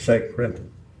chapter, 2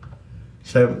 Corinthians.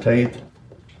 17th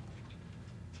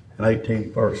and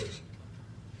 18th verses.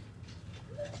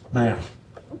 Now,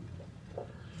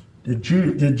 did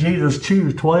Jesus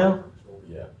choose 12?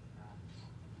 Yeah.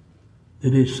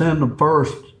 Did He send them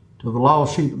first to the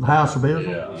lost sheep of the house of Israel?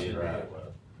 Yeah, that's right.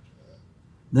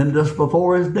 Then just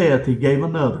before His death, He gave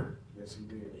another. Yes, he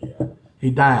did.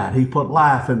 He died. He put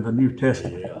life in the New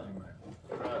Testament Yeah.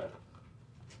 Right.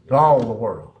 to all the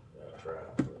world. That's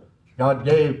right. God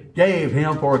gave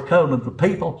Him for a covenant of the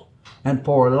people and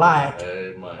for a light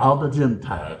Amen. of the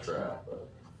Gentiles. That's right.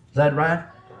 Is that right?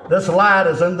 This light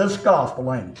is in this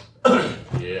gospel, ain't it?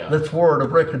 Yeah. This word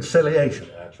of reconciliation.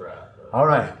 That's right. All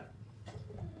right.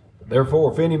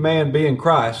 Therefore, if any man be in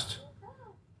Christ,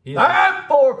 he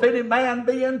Therefore, if any man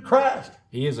be in Christ,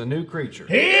 is a new creature.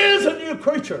 he is a new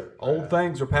creature. Old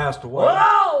things are passed away.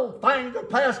 All things are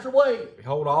passed away.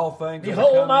 Behold, all things are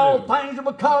Behold, become all new. things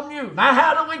are become new. Now,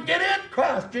 how do we get in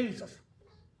Christ Jesus?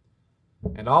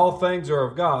 And all things are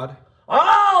of God,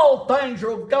 All things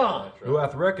are of God, who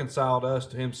hath reconciled us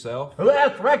to himself who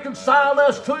hath reconciled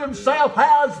us to Himself.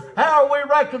 How are we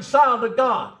reconciled to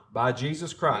God? by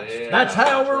Jesus Christ. Yeah. That's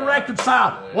how we're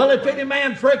reconciled. Well, if any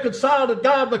man's reconciled to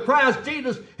God by Christ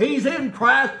Jesus, he's in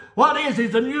Christ. What is he?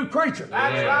 He's a new creature.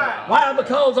 That's right. Why?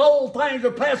 Because old things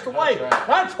are passed away.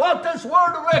 That's what this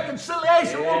word of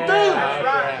reconciliation will do. That's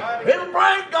right, buddy. It'll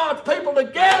bring God's people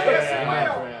together. Yes, it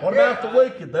will. What about the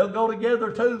wicked? They'll go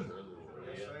together too.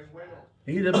 Yes, they will.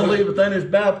 He that believeth and is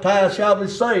baptized shall be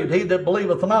saved. He that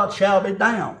believeth not shall be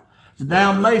damned. The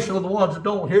damnation of the ones that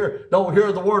don't hear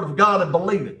the word of God and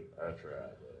believe it. That's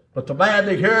right. But the man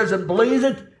that hears and believes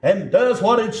it and does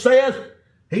what it says,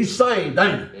 he's saved,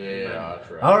 ain't he? Yeah,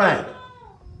 that's right. All right.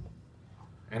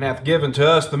 And hath given to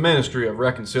us the ministry of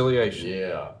reconciliation.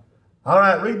 Yeah. All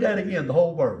right, read that again, the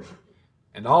whole verse.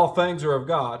 And all things are of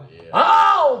God,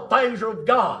 All things are of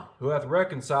God. who hath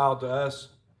reconciled to us,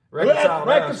 Who hath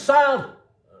reconciled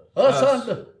us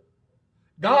unto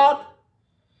God.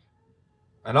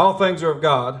 and all things are of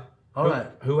God, All right.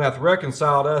 who hath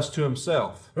reconciled us to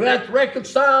himself Who hath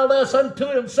reconciled us unto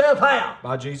Himself how?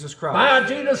 by Jesus Christ. By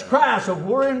Jesus Christ. If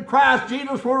we're in Christ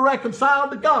Jesus, we're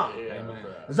reconciled to God. Amen.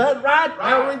 Is that right?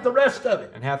 I'll read the rest of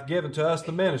it. And hath given to us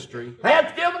the ministry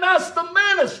Hath given us the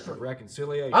ministry of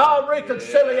reconciliation. of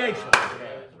reconciliation.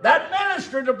 That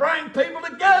ministry to bring people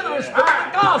together is for the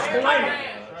gospel, ain't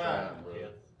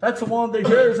it? That's the one that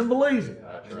hears and believes it.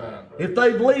 That's right. If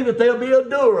they believe it, they'll be a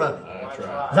doer of it. That's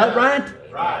right. Is that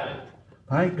right? Right.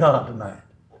 Thank God tonight.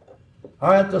 All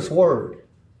right, this word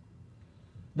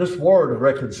of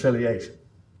reconciliation,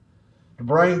 to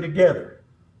bring together.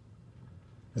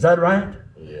 Is that right?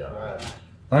 Yeah.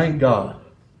 Thank God.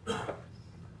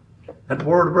 That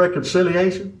word of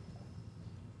reconciliation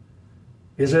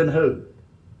is in who?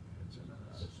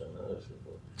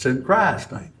 It's in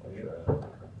Christ, ain't it?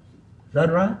 Is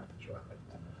that right?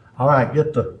 All right,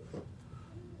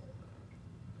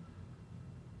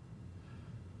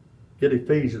 get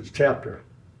Ephesians chapter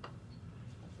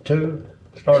 2,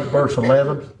 start at verse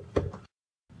 11.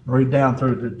 Read down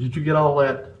through. Did you get all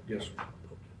that? Yes,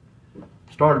 sir.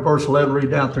 Start at verse 11,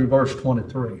 read down through verse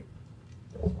 23.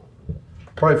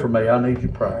 Pray for me. I need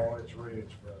your prayer. Oh, it's rich,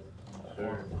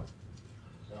 brother.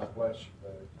 God bless you,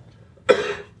 buddy.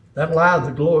 That lies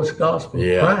the glorious gospel of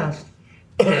Yeah.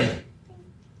 Christ,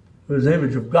 whose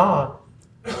image of God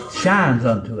shines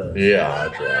unto us. Yeah,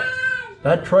 that's right.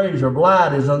 That treasure of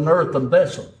light is an earthen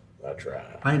vessel, That's right.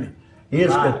 ain't it?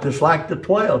 It's just like the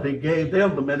 12. He gave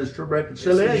them the ministry of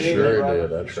reconciliation. Sure he did.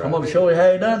 That's I'm right. going to show you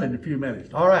how he done it in a few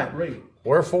minutes. All right, read.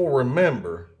 Wherefore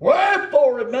remember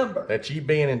Wherefore remember that ye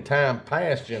being in time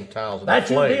past Gentiles in that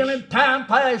the you flesh, being in time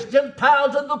past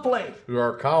Gentiles in the flesh, who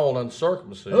are called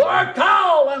uncircumcision, who are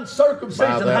called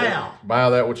uncircumcision. How? by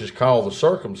that which is called the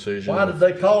circumcision. Why did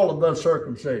they call them the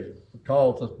circumcision?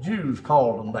 Because the Jews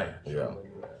called them that. Yeah.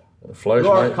 The flesh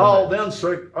You are made called man.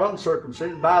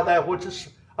 uncircumcision by that which is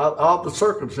of the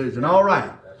circumcision. All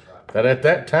right. That at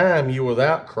that time you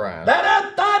without Christ, That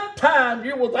at that time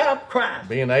you without Christ,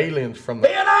 being aliens from the,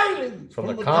 being aliens from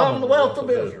the commonwealth of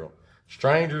Israel,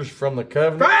 strangers from the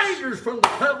covenants, strangers from the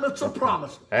covenants of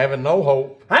promise, having no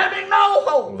hope, having no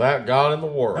hope, without God in the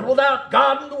and world. without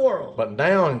God in the world. But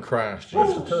now in Christ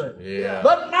Listen Jesus, to it. yeah,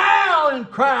 But now in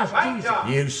Christ Jesus,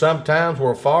 you sometimes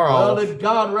were far well, off. did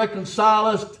God reconcile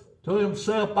us to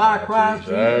himself by Christ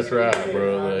That's Jesus? right,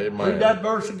 brother. Read Amen. that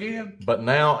verse again. But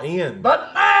now in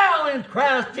But now in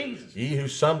Christ Jesus, ye who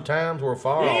sometimes were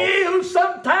far off ye who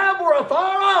sometime were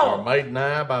afar are off made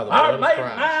nigh by the are blood made of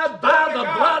Christ. nigh by the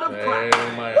blood of Christ.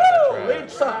 Amen. Woo! That's right.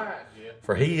 Read some.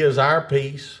 For he is our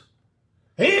peace,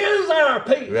 He is our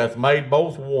who peace, hath made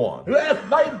both one, who hath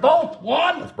made both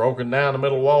one, broken down the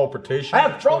middle wall partition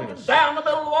hath between broken us, down the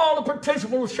middle wall of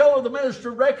partition. Will show the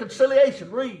ministry of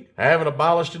reconciliation. Read. having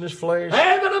abolished in his flesh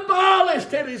Having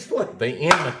abolished in his flesh the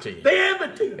enmity, the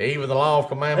enmity, even the law of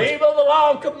commandments, even the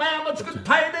law of commandments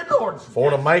contained in ordinances, for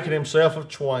to make it himself of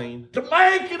twain, to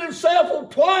make it himself of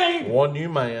twain. one new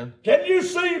man. Can you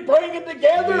see bringing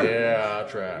together? Yeah,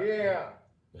 that's right. Yeah.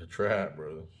 That's right,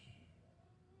 brother.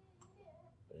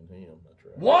 In him, that's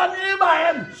right. One new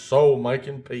man, So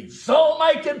making peace, so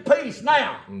making peace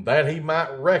now, and that he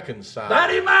might reconcile that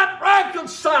he might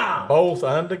reconcile both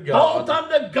unto God both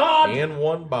unto God in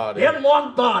one body in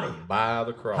one body. by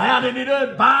the cross. How did he do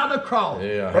it? By the cross.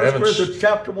 Yeah, 1 heavens- Corinthians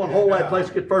chapter 1. Hold that place.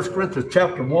 Get 1 Corinthians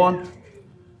chapter 1.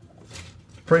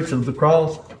 Preaching of the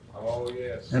cross. Oh,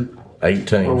 yes. And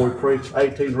 18. where we preach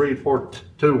 18, read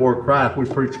 42, where Christ, we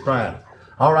preach Christ.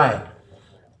 All right.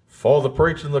 For the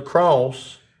preaching of the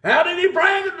cross, How did he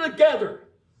bring them together?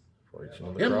 preaching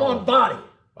of the In cross, one body.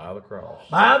 by the cross.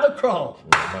 By the cross.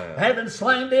 Amen. Having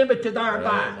slain the enmity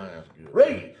thereby. Amen. That's good.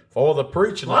 Read. For the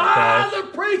preaching of the By cross the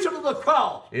preaching of the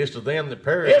cross. is to them that It's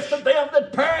perish to them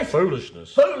that perish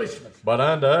foolishness, foolishness. but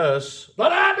unto us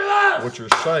But unto us which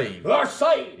are saved, who are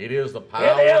saved. it is the power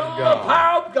It is of the God.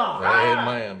 power of God.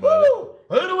 Amen, brother. Woo!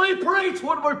 Who do we preach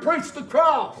when we preach the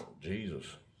cross? Jesus.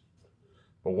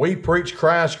 But we preach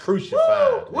Christ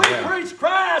crucified. Woo! We Yeah. preach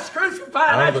Christ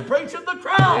crucified. Oh, That's the- preaching the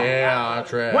cross. Yeah,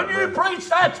 that's right. When you brother. preach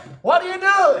that, what are you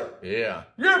doing? Yeah.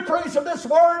 You're preaching this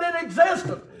word in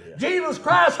existence. Jesus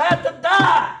Christ had to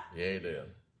die Yeah, he did.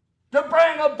 to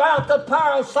bring about the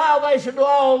power of salvation to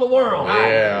all the world.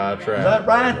 Yeah, that's right. Is that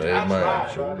right? Amen. That's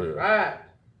right, Sure brother. do. Right.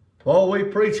 Oh, we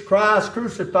preach Christ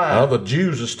crucified. Under the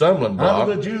Jews a stumbling block,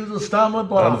 Under the Jews a stumbling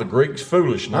block. under the Greeks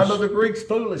foolishness, Under the Greeks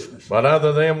foolishness. but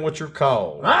other them which are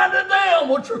called, Under them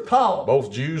which are called,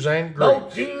 both Jews and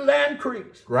both Greeks, Jews and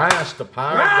Greeks. Christ the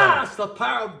power Christ, of the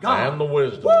power of God God. and the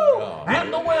wisdom Woo! of God.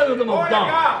 And the wisdom Glory of to God.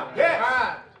 God.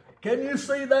 Yes. Can you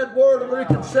see that word of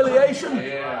reconciliation?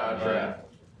 Yeah, that's right.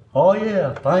 Oh,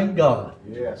 yeah. Thank God.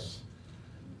 Yes.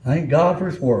 Thank God for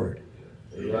His word.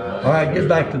 All right, get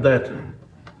back to that.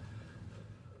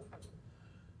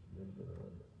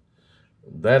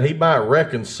 That he might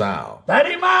reconcile That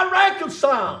He might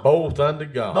reconcile both unto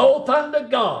God both unto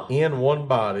God in one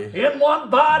body in one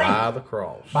body by the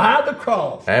cross, by the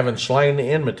cross. having slain the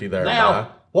enmity thereby,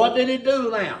 Now, what did He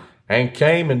do now? and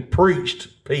came and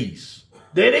preached peace.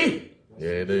 Did He?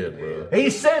 Yeah, he did, brother. He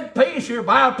said, peace here,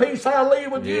 my peace I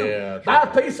leave with you. Yeah, that's My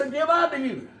right. peace I give unto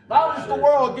you. Not as the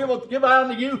world give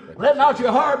unto you. Let not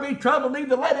your heart be troubled,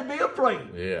 neither let it be afraid.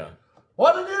 Yeah.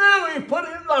 What did He do? He put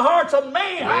it in the hearts of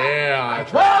men. Yeah,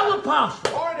 that's 12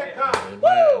 apostles. Glory to God.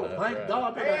 Woo! that's Thank right.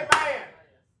 God for that. Amen.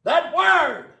 That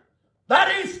word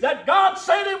that God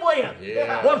sent Him with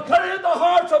Yeah. was put in the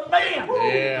hearts of men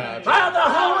Yeah, that's by the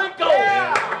Holy Ghost.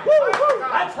 Yeah. Woo, woo.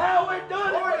 That's how we're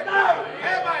doing it today.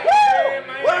 Amen.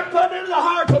 Woo! We're putting it in the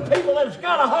hearts of people that's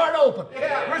got a heart open.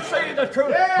 Receive the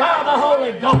truth by the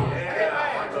Holy Ghost.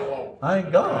 Amen.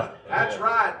 Thank God. That's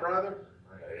right, brother.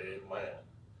 Amen.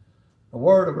 The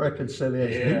word of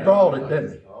reconciliation. He brought it,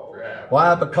 didn't He?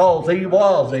 Why? Because He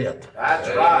was it. That's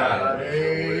right, brother.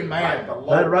 Amen. Is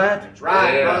that right? That's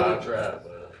right, Yeah, brother. that's right,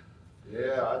 brother. Yeah,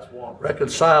 that's wonderful.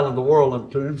 Reconciling the world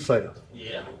unto Himself.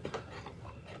 Yeah.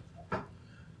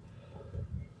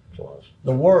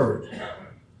 The word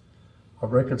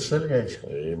of reconciliation.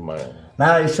 Amen.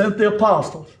 Now He sent the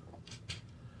apostles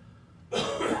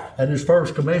at His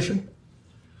first commission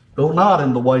Go not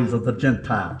in the ways of the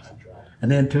Gentiles,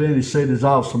 and into any cities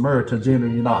of Samaritans enter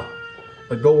ye not,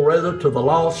 but go rather to the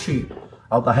lost sheep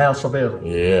of the house of Israel.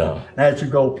 Yeah. As you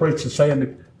go, preach and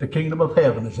saying the kingdom of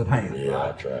heaven is at hand. Yeah,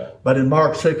 that's right. But in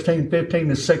Mark 16, 15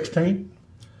 and 16,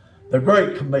 the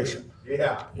Great Commission.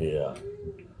 Yeah. Yeah.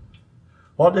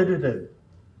 What did he do?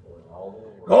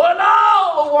 Go in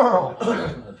all the world.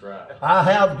 That's right. I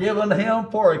have given him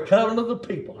for a covenant of the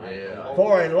people, Yeah.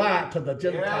 for a light to the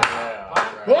Gentiles. Yeah.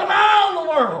 Go in all the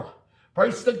world.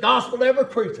 Preach the gospel to every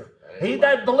creature. He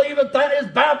that believeth that is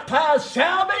baptized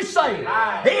shall be saved. He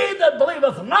that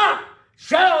believeth not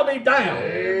shall be damned.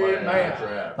 Amen. That's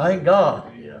right. Thank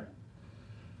God. Yeah.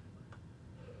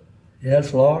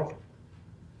 Yes, Lord.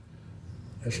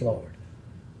 Yes, Lord.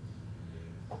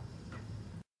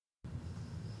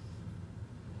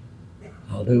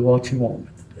 I'll do what you want me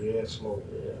to do. Yes, Lord.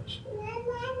 Yes.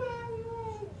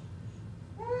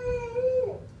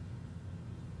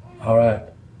 All right.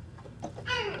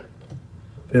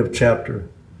 5th chapter,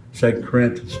 2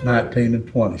 Corinthians 19 and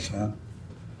 20, son.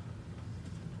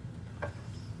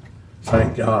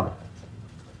 St. John.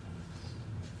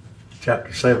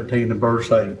 Chapter 17 and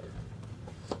verse 8.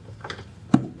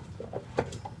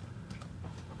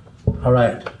 All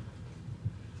right.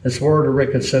 This word of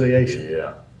reconciliation.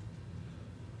 Yeah.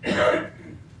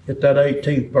 Get that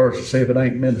 18th verse and see if it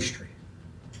ain't ministry.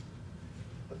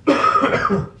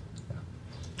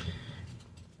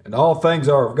 And all things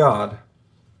are of God,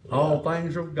 All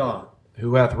things are of God,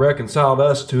 who hath reconciled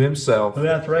us to himself who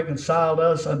hath reconciled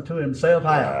us unto himself.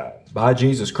 How? by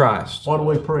Jesus Christ, What do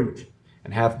we preach?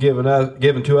 and hath given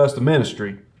to us the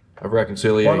ministry of What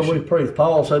reconciliation. do we preach?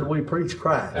 Paul said we preach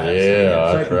Christ.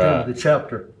 Yeah, that's 2 right. Timothy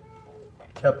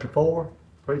chapter 4,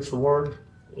 preach the word,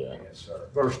 Yeah. Yes, sir.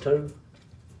 verse 2.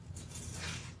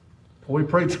 We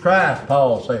preach Christ,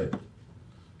 Paul said.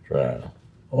 That's right.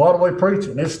 What are we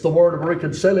preaching? It's the word of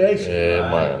reconciliation.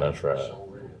 Amen. That's right.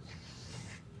 So it is.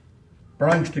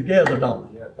 Brings together,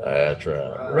 don't it? That's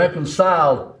right.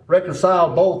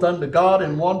 Reconcile both unto God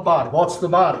in one body. What's the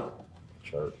body?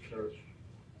 Church. Church.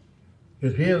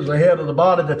 He is the head of the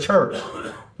body, the church.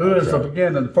 Who is the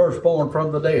beginning, the firstborn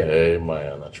from the dead?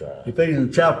 Amen. That's right.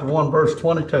 Ephesians chapter 1, verse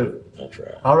 22. That's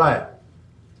right. All right.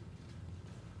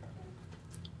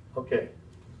 Okay.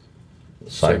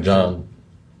 St. John.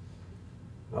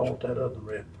 I want that other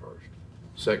read first.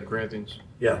 2 Corinthians.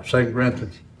 Yeah, 2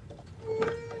 Corinthians.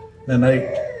 Then 8.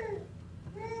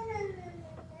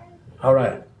 All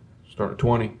right. Start at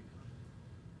 20.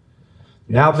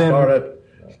 Now then,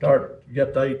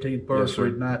 Get the 18th verse, Yes, sir.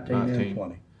 read 19 and 19.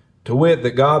 20. to wit,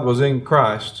 that God was in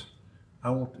Christ. I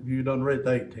want you done read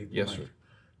the 18th. Yes, sir.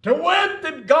 To wit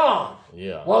that God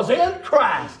Yeah. was in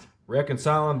Christ,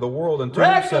 Reconciling the world unto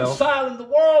himself. reconciling the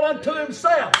world unto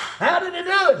himself. How did he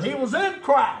do it? He was in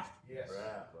Christ. Yes.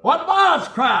 What was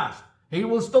Christ? He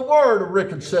was the word of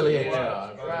reconciliation.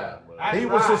 That's right. He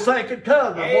was the second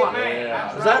covenant. What?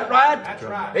 Yeah. Is that right? That's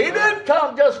right. He didn't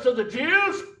come just to the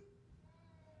Jews.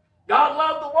 God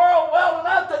loved the world well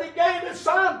enough that he gave his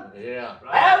son Yeah.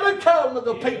 as the covenant of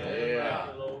the people, Yeah.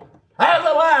 as the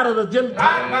light of the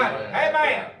Gentiles.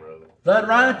 Amen. Is that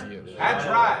right? That's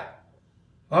right.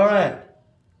 All right.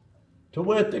 To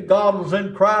wit that God was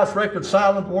in Christ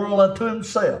reconciling the world unto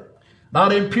himself,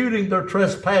 not imputing their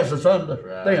trespasses unto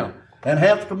them, and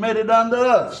hath committed unto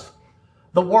us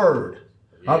the word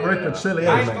of Thank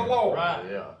reconciliation. the Lord.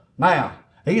 Yeah. Now,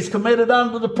 he's committed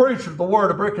unto the preacher the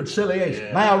word of reconciliation.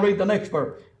 Yeah. Now read the next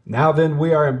verse. Now then,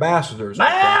 we are ambassadors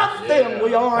Now then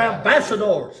we are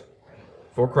ambassadors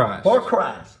for Christ. for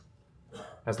Christ.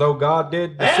 As though God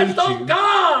did As beseech though you,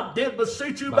 God did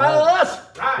beseech you by By us,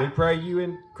 we pray you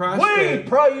in Christ's we stead,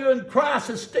 pray you in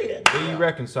Christ's stead. be ye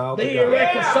reconciled Be to ye God.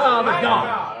 reconciled to Yeah,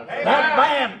 God.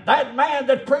 amen. That man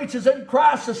that preaches in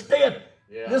Christ's stead,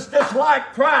 Yeah. just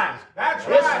like Christ. That's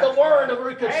It's right. the word of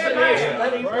reconciliation Amen.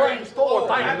 that he Praise brings forth.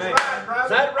 That's Amen. right, brother. Is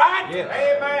that right?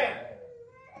 Yes. Amen.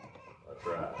 That's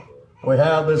right. We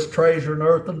have this treasure in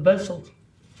earthen vessels,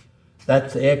 that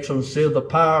the excellency of the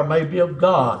power may be of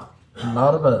God, and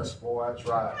not of us. Boy, that's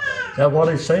right. Is that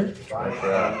what he said? That's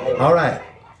right. All right.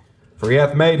 For he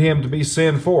hath made him to be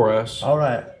sin for us, All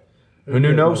right. who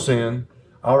knew no sin,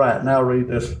 All right. Now read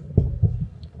this.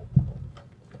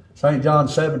 St. John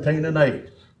 17 and 8.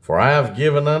 For I have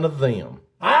given unto them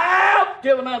I have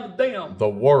given unto them the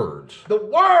words the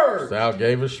word thou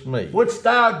gavest me. which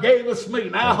thou gavest me.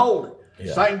 Now hold it.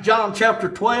 Yeah. St. John chapter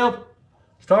 12,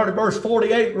 start at verse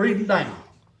 48, reading down.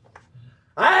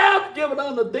 I have given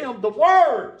unto them the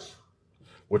words.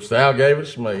 Which thou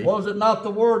gavest me. Was it not the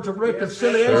words of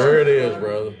reconciliation? Sure it is,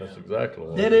 brother. That's exactly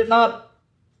what Did it not?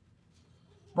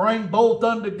 bring both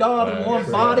unto God in one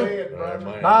body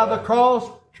Amen. by the cross.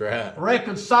 That's right.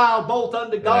 Reconcile both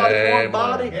unto God in one Amen.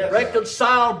 body. Yes.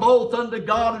 Reconcile both unto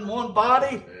God in one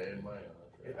body.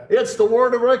 It's the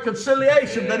word of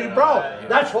reconciliation that he brought.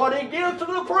 That's what he gives to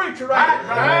the preacher right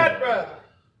now. Right, brother.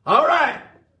 All right.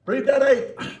 Read that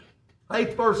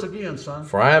eighth verse again, son.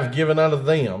 For I have given unto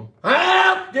them I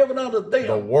have given unto the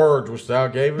them words which thou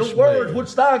gavest the words me.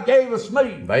 which thou gavest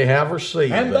me, They have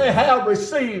received and them. they have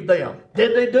received them.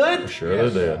 Did they do it? Sure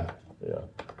they did. Yeah.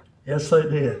 Yes, they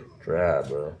did. That's right,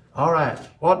 bro. All right.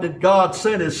 What did God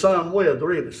send his son with?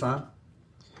 Read it, son.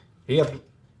 He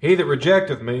that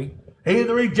rejecteth me He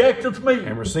that rejecteth me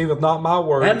and receiveth not my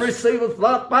words and receiveth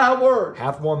not my word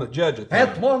hath one that judgeth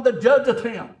hath him. one that judgeth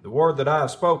him. The word that I have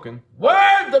spoken,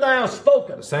 Word that I have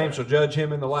spoken, the same shall judge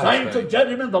him in the last same day. to judge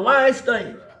him in the last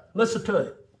day. Listen to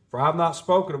it. For I have not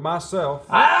spoken of myself,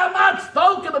 I have not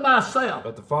spoken of myself,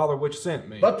 but the Father which sent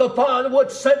me. but the Father which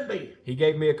sent me. He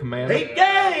gave me a He commandment,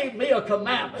 gave me a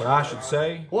commandment. what I should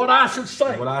say, What I should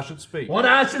say. what I should speak. What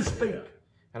I should speak.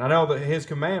 And I know that his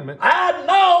commandment I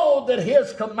know that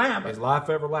his commandment, is life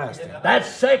everlasting. that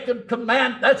second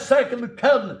command, that second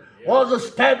covenant, was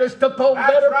established upon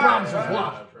better right. promises.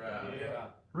 What?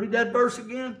 Read that verse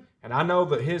again. And I know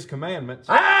that his commandment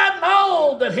I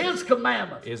know that his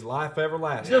commandment, is life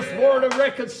everlasting. this word of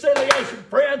reconciliation,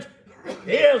 friends,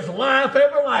 is life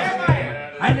everlasting.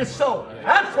 And it's so.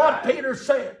 That's what Peter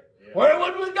said. Where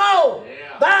would we go?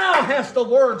 Thou hast the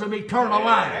words of eternal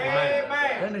life.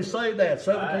 Then he say that,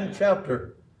 17th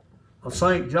chapter of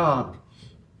St. John,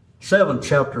 7th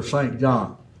chapter of St.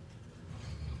 John,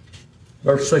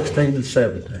 verse 16 and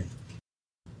 17,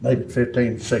 maybe 15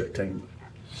 and 16.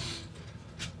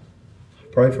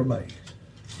 Pray for me.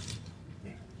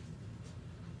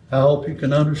 I hope you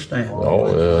can understand. Oh,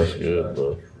 yeah, that's good,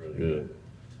 bro. Good.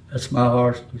 That's my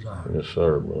heart's desire, Yes,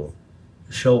 sir, bro.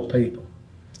 to show people,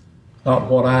 not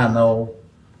what I know.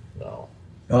 No.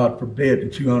 God forbid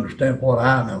that you understand what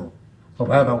I know,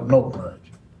 because I don't know much.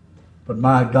 But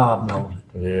my God knows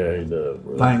it. Yeah, he does,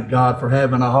 bro. Thank God for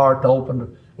having a heart to open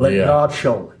to let Yeah. God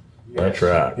show me. That's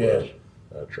right, bro. Yes.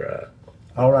 That's right.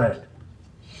 All right.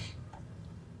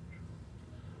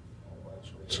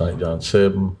 St. John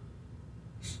 7.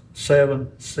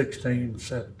 7, 16,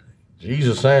 17.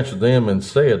 Jesus answered them and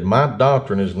said, My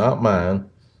doctrine is not mine.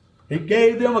 He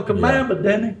gave them a commandment,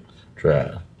 didn't he? That's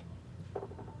right.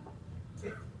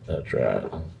 That's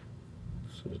right.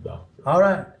 That's his doctrine. All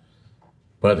right.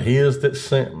 But his that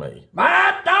sent me.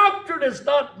 My doctrine is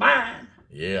not mine,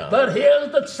 Yeah. but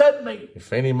his that sent me.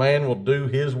 If any man will do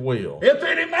his will, If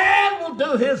any man will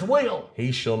do his will,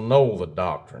 he shall know the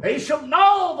doctrine, he shall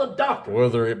know the doctrine,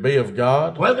 whether it be of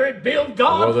God, whether it be of or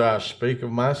God whether I speak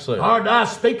of myself. or do I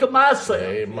speak of myself.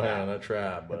 Amen. That's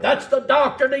right, buddy. That's the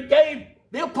doctrine he gave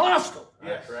the apostle.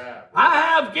 That's right. I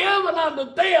have given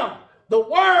unto them the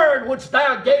word which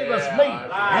thou gavest me,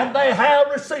 and they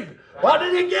have received. What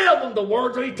did he give them? The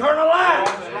words of eternal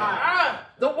life.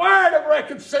 The word of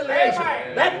reconciliation.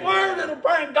 That word that'll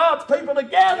bring God's people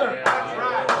together. That's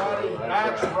right, buddy.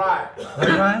 That's right. That's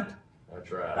right.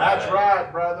 That's right. That's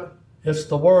right, brother. It's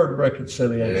the word of It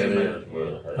reconciliation. is,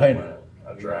 brother. Ain't Amen.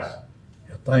 That's right.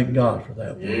 Thank God for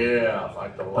that. Yeah.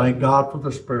 Thank the Lord. Thank God for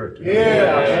the Spirit.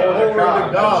 Yeah. Glory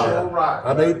to God. Yeah. All right.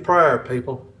 I need prayer,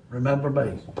 people. Remember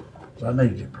me. I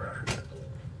need your prayer.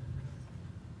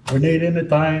 We need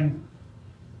anything,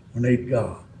 we need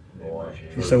God.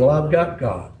 You say, well, I've got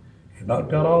God. You've not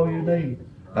got all you need.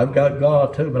 I've got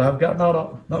God too, but I've got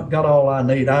not got all I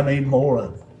need. I need more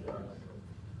of it.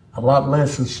 A lot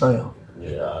less than self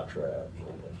Yeah, that's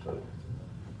right.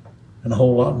 and a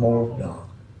whole lot more of God.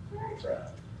 That's right.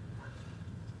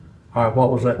 All right,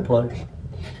 what was that place?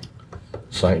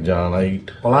 St. John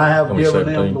 8. Well, I have Number given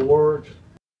them 17. the words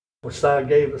which thou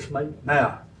gavest me.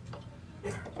 Now,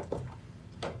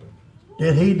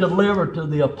 did he deliver to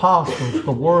the apostles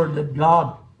the word that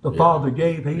God the Father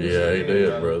gave him? Yeah, he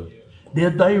did, brother.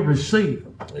 Did they receive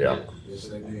it? Yeah. Yes,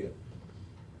 they did.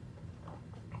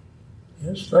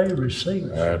 Yes, they received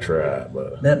it, That's right,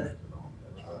 brother. didn't it?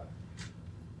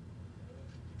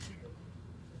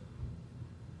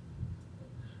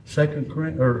 Second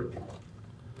Corinthians or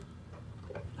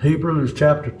Hebrews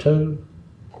chapter 2,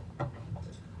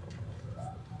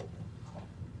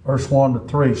 verse 1 to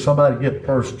 3. Somebody get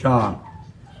 1 John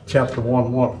chapter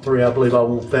 1, 1 to 3. I believe I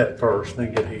want that first,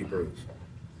 then get Hebrews.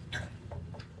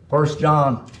 1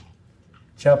 John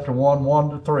chapter 1, 1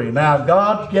 to 3. Now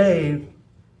God gave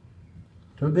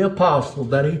to the apostle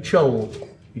that he chose.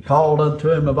 He called unto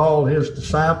him of all his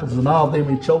disciples, and of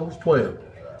them he chose 12,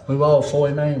 who also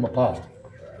he named apostles.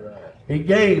 He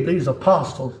gave these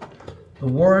apostles The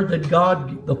word that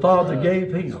God, the Father,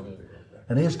 gave him.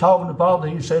 And he's talking to the Father,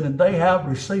 he said, and they have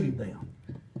received them.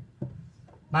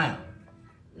 Now,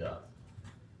 Yeah.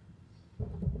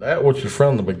 That which is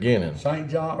from the beginning. St.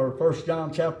 John, or 1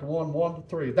 John chapter 1,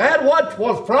 1-3. That what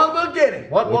was from the beginning.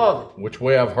 What was it? Which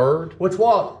we have heard. Which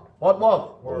was it? What was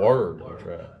it? The word. That's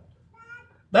right.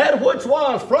 That which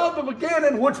was from the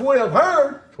beginning, which we have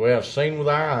heard, Which we have seen with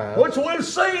our eyes. which we've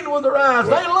seen with our eyes.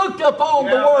 They looked upon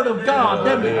the Word of God,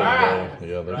 didn't they? Yeah,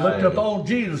 they Looked seen it. upon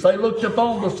Jesus. They looked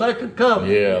upon the second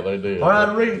covenant. Yeah, they did. All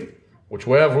right, read. Which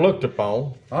we have looked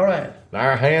upon, All right. and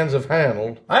our hands have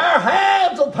handled Our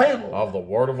hands have handled of the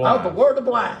word of life. of the Word of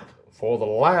life. For the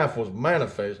life was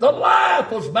manifest. The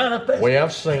life was manifested. We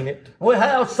have seen it, We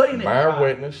have seen it. bear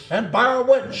witness, And bear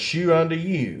witness. shew unto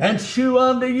you And shew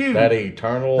unto you that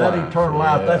eternal life. that eternal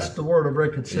life. Yeah. That's the word of Yeah,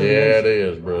 reconciliation. it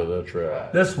is, brother. That's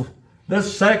right.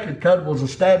 This second covenant was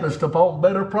established upon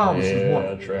better promises. Yeah, What?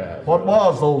 that's right. What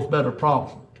was those better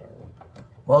promises?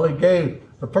 Well, he gave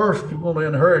the first, you're going to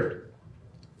inherit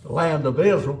the land of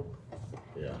Israel.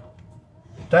 Yeah.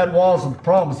 That wasn't the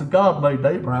promise that God made to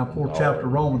Abraham, 4th chapter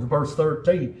Romans, verse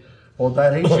 13. For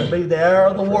that he should be the heir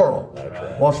of the world.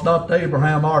 Was not to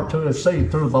Abraham or to his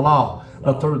seed through the law,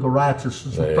 but through the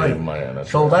righteousness of faith. Amen,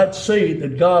 that's So right. that seed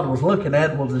that God was looking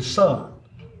at was his son.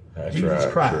 That's Jesus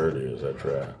right. Christ. Sure it is. That's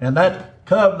right. And that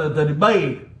covenant that he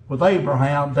made with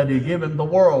Abraham, that he given the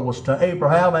world, was to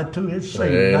Abraham and to his seed.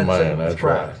 Amen, And that seed was that's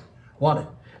Christ. right. Wasn't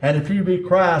it? And if you be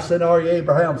Christ, then are you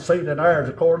Abraham's seed and heirs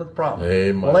according to the promise.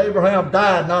 Amen. Well, Abraham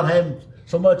died not having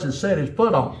so much as set his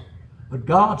foot on it. But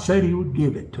God said he would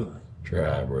give it to him. That's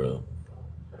right, brother.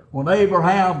 When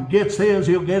Abraham gets his,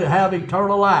 he'll have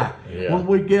eternal life. Yeah. When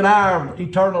we get our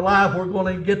eternal life, we're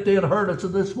going to get the inheritance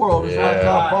of this world. It's like Yeah.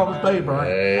 God promised Abraham.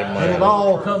 Amen. And it'll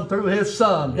all come through his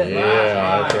son. didn't it?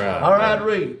 Yeah, that's right. All right,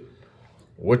 read.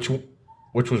 Which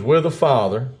was with the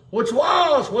Father, Which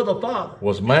was with the Father,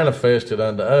 was manifested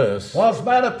unto us, was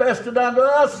manifested unto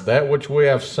us, that which we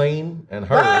have seen and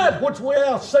heard, that which we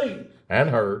have seen and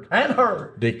heard, and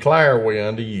heard. declare we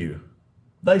unto you.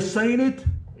 They seen it,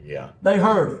 Yeah. they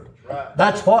heard it.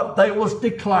 That's what they was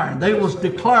declaring. They was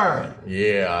declaring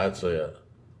Yeah, that's it.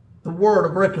 the word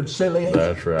of reconciliation.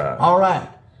 That's right. All right.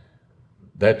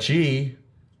 That ye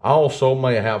also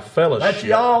may have fellowship That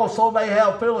you also may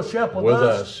have fellowship with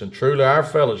us, and truly our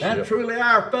fellowship And truly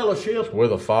our fellowship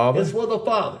with the Father, is with the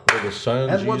Father with the Son,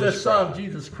 and with Jesus His Son, Christ.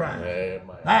 Jesus Christ. Amen.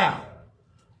 Now,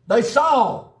 they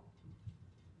saw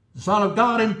the Son of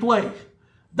God in flesh.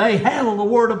 They handled the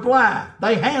word of life.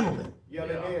 They handled it. Yeah,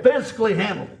 they did. Physically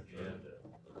handled it.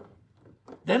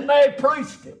 Then they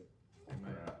preached it.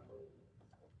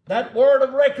 That word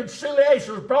of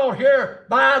reconciliation was brought here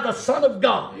by the Son of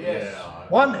God. Yes.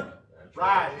 Wasn't it?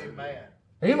 Right. Amen.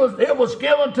 It was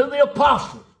given to the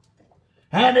apostles.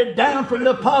 Handed down from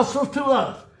the apostles to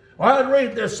us. All right,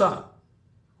 read this son.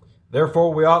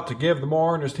 Therefore we ought to give the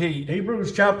more earnest heed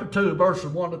Hebrews chapter 2,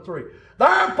 verses 1-3.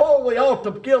 Therefore we ought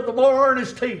to give the more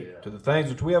earnest heed to the things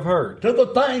which we have heard, to the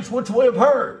things which we have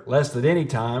heard, lest at any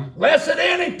time lest at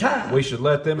any time we should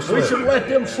let them we slip. should let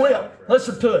them slip.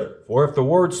 Listen to it. For if the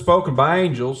word spoken by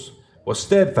angels was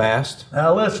steadfast,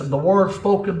 Now listen, the word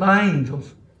spoken by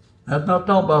angels, that's not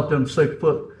talking about them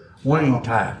 6-foot wing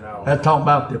type. That's talking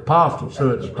about the apostles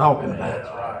who it's talking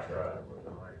about.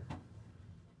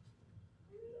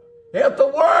 If the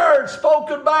word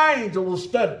spoken by angels was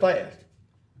steadfast,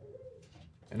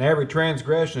 and every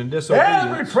transgression and every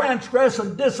disobedience transgression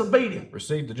and disobedience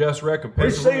received the just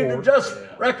recompense of received a reward, just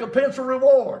recompense or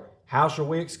reward. how shall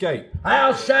we escape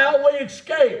How shall we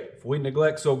escape if we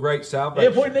neglect so great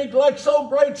salvation, if we neglect so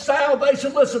great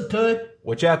salvation? Listen to it.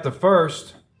 which at the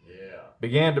first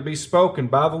began to be spoken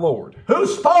by the Lord? Who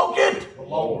spoke it? The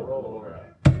Lord.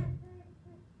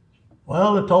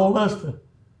 Well, it told us to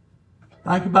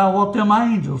think about what them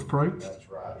angels preached. That's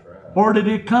right. Where did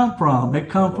it come from? It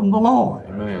come from the Lord.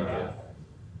 Amen.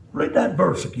 Read that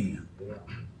verse again.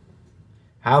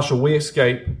 How shall we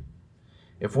escape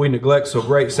if we neglect so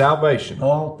great salvation?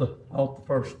 Off the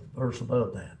first verse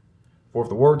above that. For if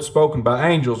the word spoken by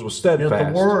angels was If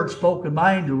steadfast, the word spoken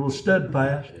by angels was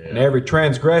steadfast, and every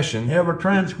transgression every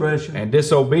transgression and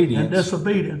disobedience and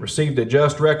disobedience received a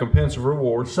just recompense of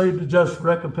reward, received a just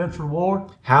recompense reward.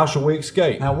 how shall we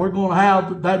escape Now we're going to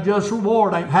have that just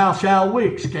reward. Ain't how shall we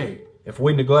escape? if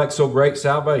we neglect so great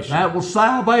salvation? That was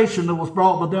salvation that was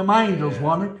brought by them angels,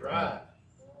 wasn't it? Right.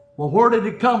 Well, where did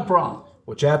it come from?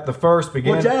 Which at the first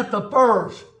began Which at the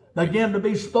first began to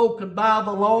be spoken by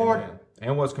the Lord.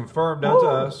 and was confirmed unto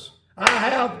us I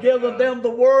have given them the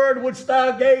word which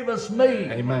thou gavest me,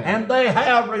 Amen. and they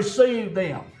have received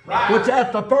them, which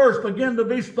at the first began to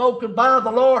be spoken by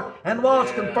the Lord, and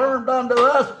was confirmed unto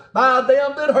us by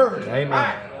them that heard it.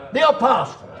 Amen. The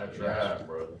apostle. That's right,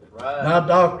 brother. My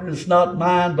doctrine is not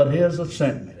mine, but his that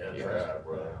sent me. That's right,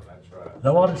 brother. That's right. Is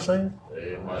that what it said?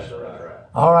 Amen. That's right.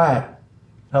 All right.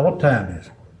 Now, what time is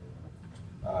it?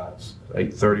 It's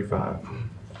 8:35.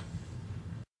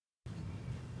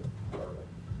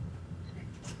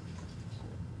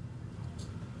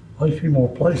 Well, a few more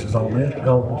places on this to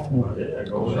go before. Yeah,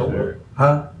 go over.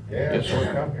 Huh? yeah, that's what we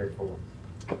come here for.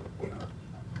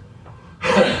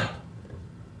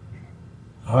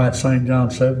 All right, St. John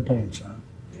 17, son.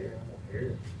 Yeah,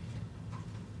 here.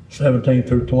 17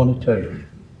 through 22.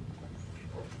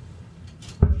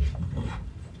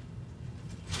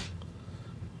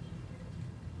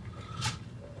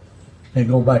 And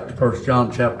go back to 1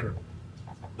 John chapter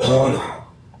 1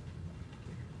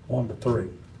 to 3.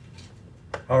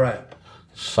 All right.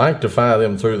 Sanctify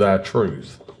them through thy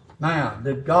truth. Now,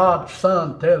 did God's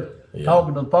Son tell,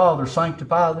 talking to the Father,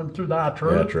 sanctify them through thy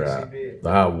truth? That's right.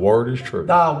 Thy word is true.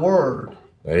 Thy word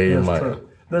is Amen. true.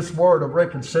 This word of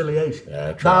reconciliation.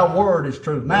 That's Thy right. word is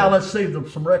true. Now let's see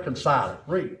some reconciling.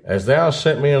 Read. As thou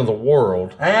sent me into the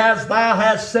world, As thou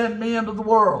hast sent me into the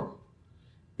world.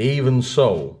 even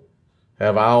so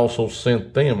have I also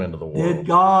sent them into the Did world.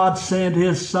 God send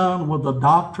his Son with the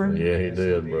doctrine? Yeah, he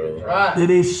did, brother. Did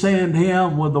he send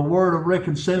him with the word of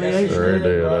reconciliation? Sure he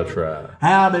did. That's right.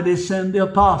 How did he send the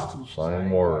apostles? Same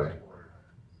word.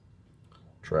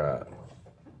 That's right.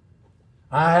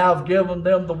 I have given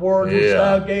them the word which Yeah.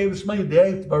 thou gavest me, the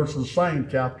 8th verse of the same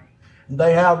chapter, and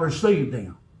they have received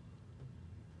them.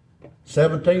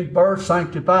 17th verse,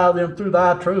 sanctify them through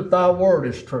thy truth, thy word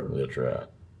is true. That's right.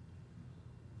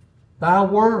 Thy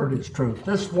word is truth.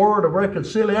 This word of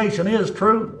reconciliation is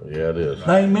true. Yeah, it is.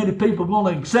 There ain't many people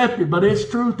going to accept it, but it's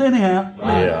truth anyhow.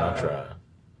 Yeah, that's right.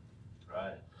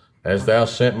 As thou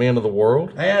sent me into the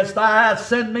world, As thou hast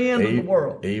sent me into the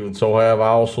world. even so have I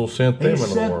also sent them He into the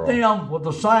sent world. them with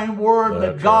the same word that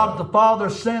That's God right. the Father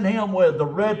sent him with, the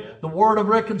word of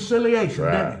reconciliation,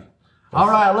 didn't Right. he? All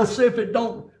right, let's see if it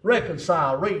don't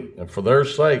reconcile. Read. And for their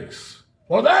sakes,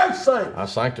 For their sake. I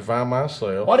sanctify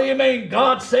myself. What do you mean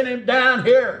God sent him down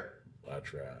here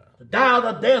That's right. to die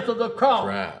the death of the cross?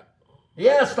 Right. He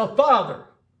asked the Father,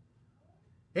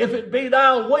 if it be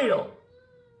thy will,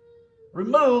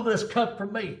 remove this cup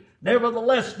from me.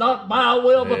 Nevertheless, not my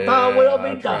will, but thy will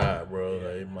be that's done. right,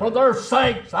 brother. Amen. For their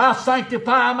sakes, I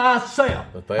sanctify myself.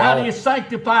 But they How all- do you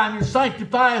sanctify him? You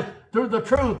sanctify it through the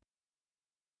truth,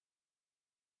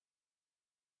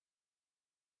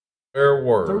 Their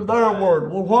word. through their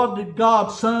word. Well, what did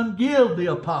God's Son give the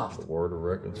apostles? The word of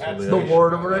reconciliation. The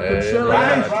word of reconciliation.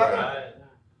 Amen. That's right.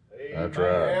 That's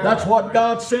right. That's what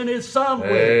God sent his Son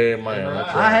with. Amen. That's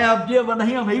I right. have given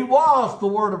him, he was the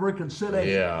word of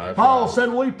reconciliation. Yeah, that's Paul right. said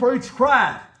we preach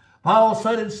Christ. Paul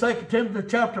said in 2 Timothy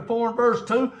chapter 4 and verse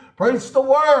 2, preach the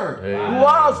word. Amen. Who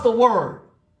was the word?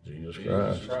 Jesus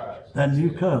Christ. The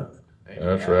new covenant.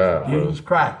 That's right, brother. Jesus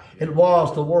Christ. It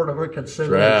was the word of That's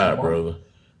reconciliation. right, brother.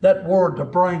 That word to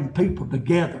bring people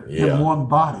together Yeah. in one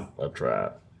body. That's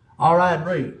right. All right,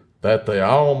 read. That they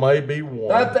all may be one.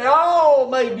 That they all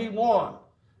may be one.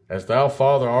 As thou,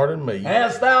 Father, art in me,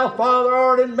 As thou, Father,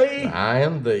 art in me, I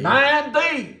in thee. and I in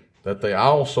thee. That they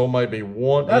also may be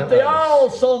one That in they us.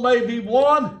 also may be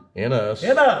one In us.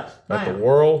 in us. That Now, the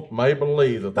world may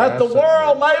believe that thou that the hast sent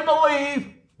world me. may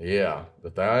believe Yeah,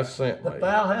 that thou hast sent me. that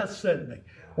thou hast sent me.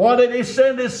 What did he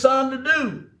send his Son to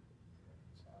do?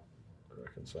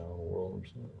 Reconcile the world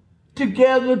himself.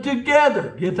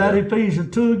 Together. Get that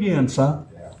Ephesians 2 again, son.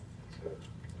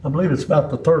 I believe it's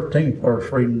about the 13th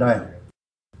verse reading down.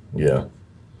 Yeah.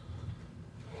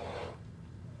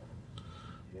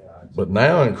 But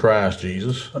now in Christ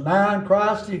Jesus, But now in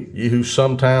Christ Jesus, ye who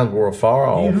sometimes were afar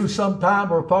you off, who sometime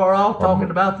were far off, talking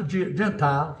about the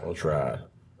Gentiles, that's right,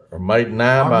 are made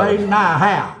nigh are by, made nigh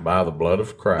how? by the blood of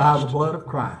By the Christ. blood of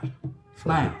Christ.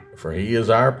 Now, For he is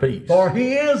our peace, for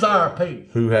he is our peace,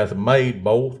 who hath made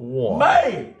both one,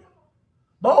 made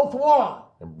both one,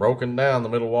 and broken down the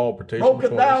middle wall partition broken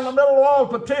between down the us, middle wall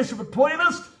partition between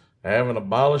us, having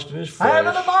abolished in his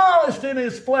having flesh abolished in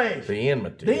his flesh the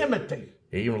enmity, the enmity,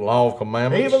 even the law of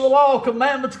commandments, even the law of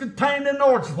commandments contained in the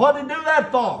ordinance. What did he do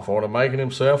that for? for the making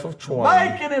himself of twain,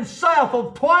 Making himself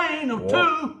of twain, of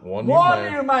two, one one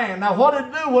new new man. Now, what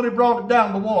did he do when he brought it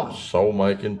down to one? so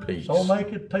making peace, So make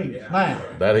it peace. Now,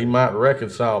 that he might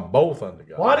reconcile both unto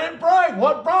God. what did it bring?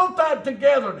 What brought that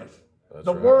togetherness? That's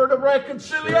the right. word of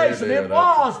reconciliation. Sure did. It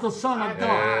was the Son of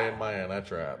God. Amen. That's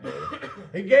right, brother.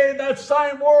 He gave that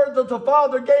same word that the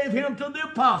Father gave him to the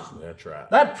apostles. That's right.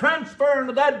 That transferring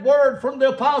of that word from the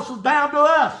apostles down to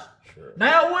us. Sure.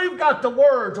 Now we've got the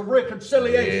words of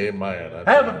reconciliation. Amen. That's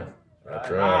Haven't right. we? That's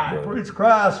right, brother. Preach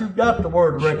Christ, you've got the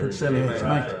word of reconciliation. That's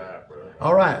ain't you? right, brother.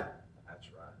 All right. That's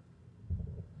right.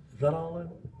 Is that all in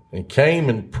it? And came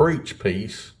and preached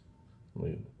peace,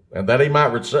 and that he might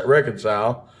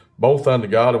reconcile both unto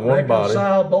God in one body,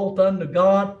 Reconcile both unto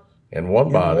God in one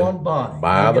in body, one body.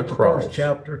 by Now the get the cross. first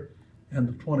chapter and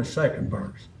the 22nd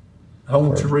verse. I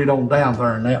want you to read on down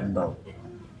there in that one, though.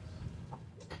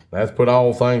 Hath put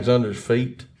all things under his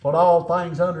feet, Put all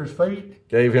things under his feet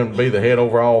gave him to be the head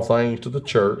over all things to the of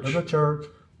church, the church.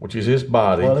 which is his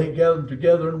body. Well, he gathered them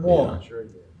together in one. Sure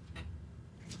did.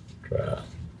 Try,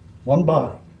 One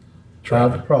body. By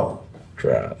the cross.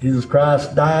 try. Jesus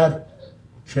Christ died,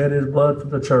 shed his blood for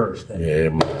the church. Then. Yeah,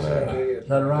 man. Is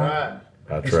that right?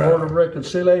 That's This word right. of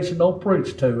reconciliation don't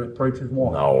preach two, it preaches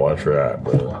one. No, that's right,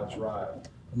 brother. That's right.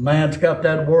 A man's got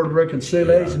that word of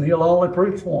reconciliation, he'll only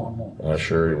preach one. I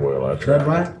sure he will. That's Is that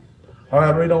right. right? All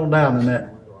right, read on down in that.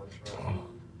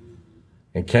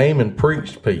 And came and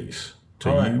preached peace to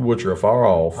All right. you which are far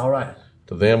off, All right.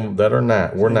 to them that are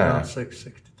nigh. We're John nigh.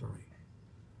 6:63.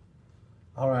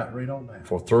 All right, read on down.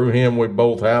 For through him we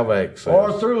both have access.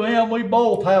 For through him we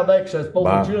both have access, both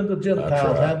By- the Jew and the Gentiles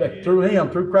that's right. have access. Through him,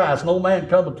 through Christ, no man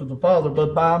cometh to the Father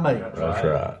but by me. That's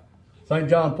right. St.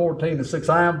 John 14:6,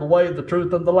 I am the way, the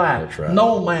truth, and the life. That's right.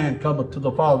 No man cometh to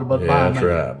the Father but Yeah, by that's me.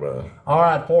 right, brother. All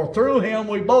right, for through him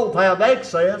we both have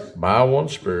access By one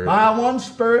Spirit by one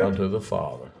Spirit. unto the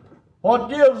Father. What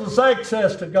gives us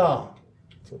access to God?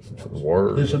 The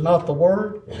Word. Is it not the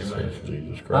Word? Jesus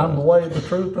I'm the Christ. way, the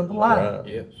truth, and the life. Right.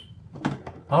 Yes.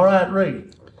 All right,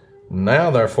 read.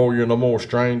 Now therefore you're no more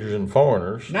strangers and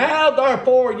foreigners, Now,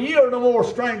 therefore, ye are no more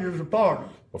strangers and foreigners,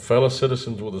 but fellow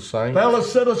citizens with the saints, fellow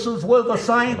citizens with the and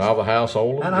saints, all the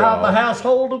household of and how the God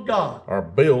household of God are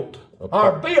built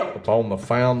are built upon the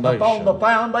foundation upon the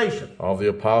foundation of the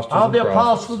apostles of and the prophets,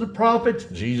 apostles and prophets,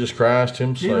 Jesus Christ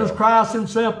himself, Jesus Christ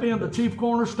himself being the chief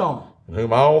cornerstone, in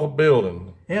whom all the building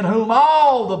in whom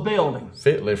all the buildings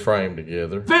fitly framed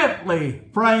together fitly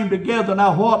framed together.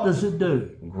 Now, what does it do?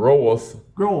 groweth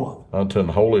Groweth unto an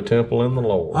holy temple in the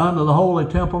Lord, unto the holy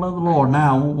temple of the Lord.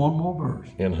 Now, one more verse.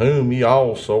 in whom ye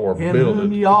also are In whom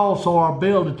builded ye also are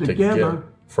builded together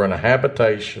for an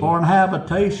habitation for an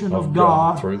habitation of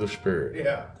God through the Spirit.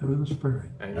 Yeah. through the Spirit.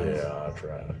 Yeah, that's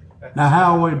right. Now,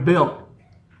 how are we built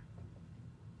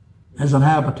as an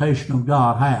habitation of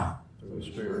God? How?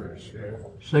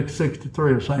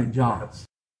 663 of St. John.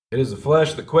 It is the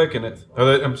flesh that quickeneth.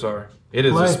 I'm sorry. It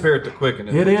is the Flesh. spirit that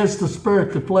quickeneth. It is the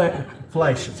Spirit that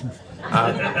flashes.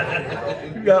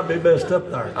 You got me messed up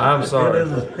there. I'm sorry.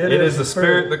 It It is the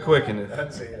spirit that quickeneth.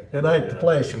 That's it. It ain't the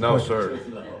flesh. that No, quickens. sir.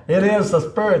 It is the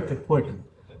Spirit that quickens.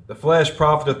 The flesh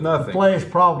profiteth nothing. Flesh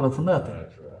profiteth nothing.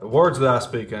 The words that I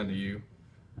speak unto you.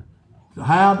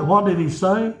 How? What did he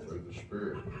say?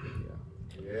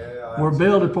 Yeah. We're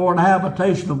building for an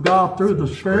habitation of God through the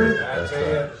Spirit. That's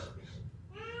it.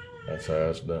 That's how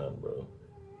it's done, bro.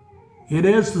 It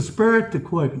is the Spirit that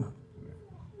quickeneth.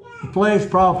 The flesh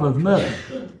profiteth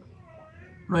nothing.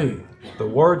 Read. The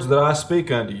words that I speak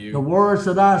unto The you, words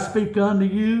that I speak unto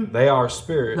you, they are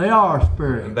spirit they are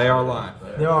spirit. and they are life.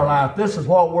 They are life. This is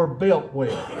what we're built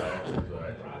with.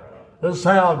 This is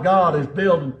how God is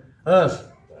building us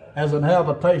as an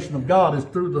habitation of God, is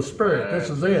through the Spirit. This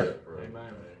is it.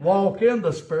 Walk in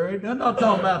the Spirit. I'm not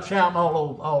talking about shouting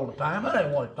all the time. That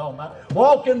ain't what he's talking about.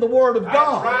 Walk in the Word of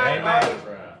God. Amen.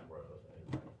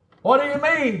 What do you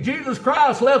mean? Jesus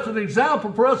Christ left an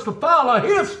example for us to follow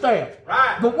His steps.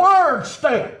 Right. The Word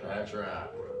step. That's right.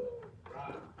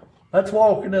 That's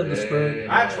walking in the Spirit.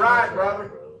 That's right,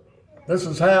 brother. This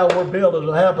is how we're building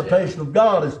the habitation of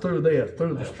God, is through this,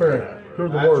 through the Spirit, through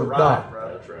the Word of God.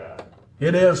 brother. That's right.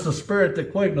 It is the Spirit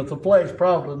that quickeneth, the flesh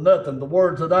profiteth nothing. The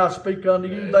words that I speak unto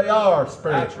you, they are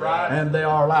spirit. That's right. And they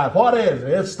are life. What is it?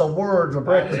 It's the words of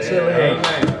reconciliation.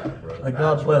 Amen. May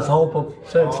God bless. I hope I've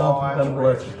said something that's that'll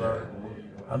bless rich, you. brother.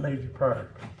 I need your prayer.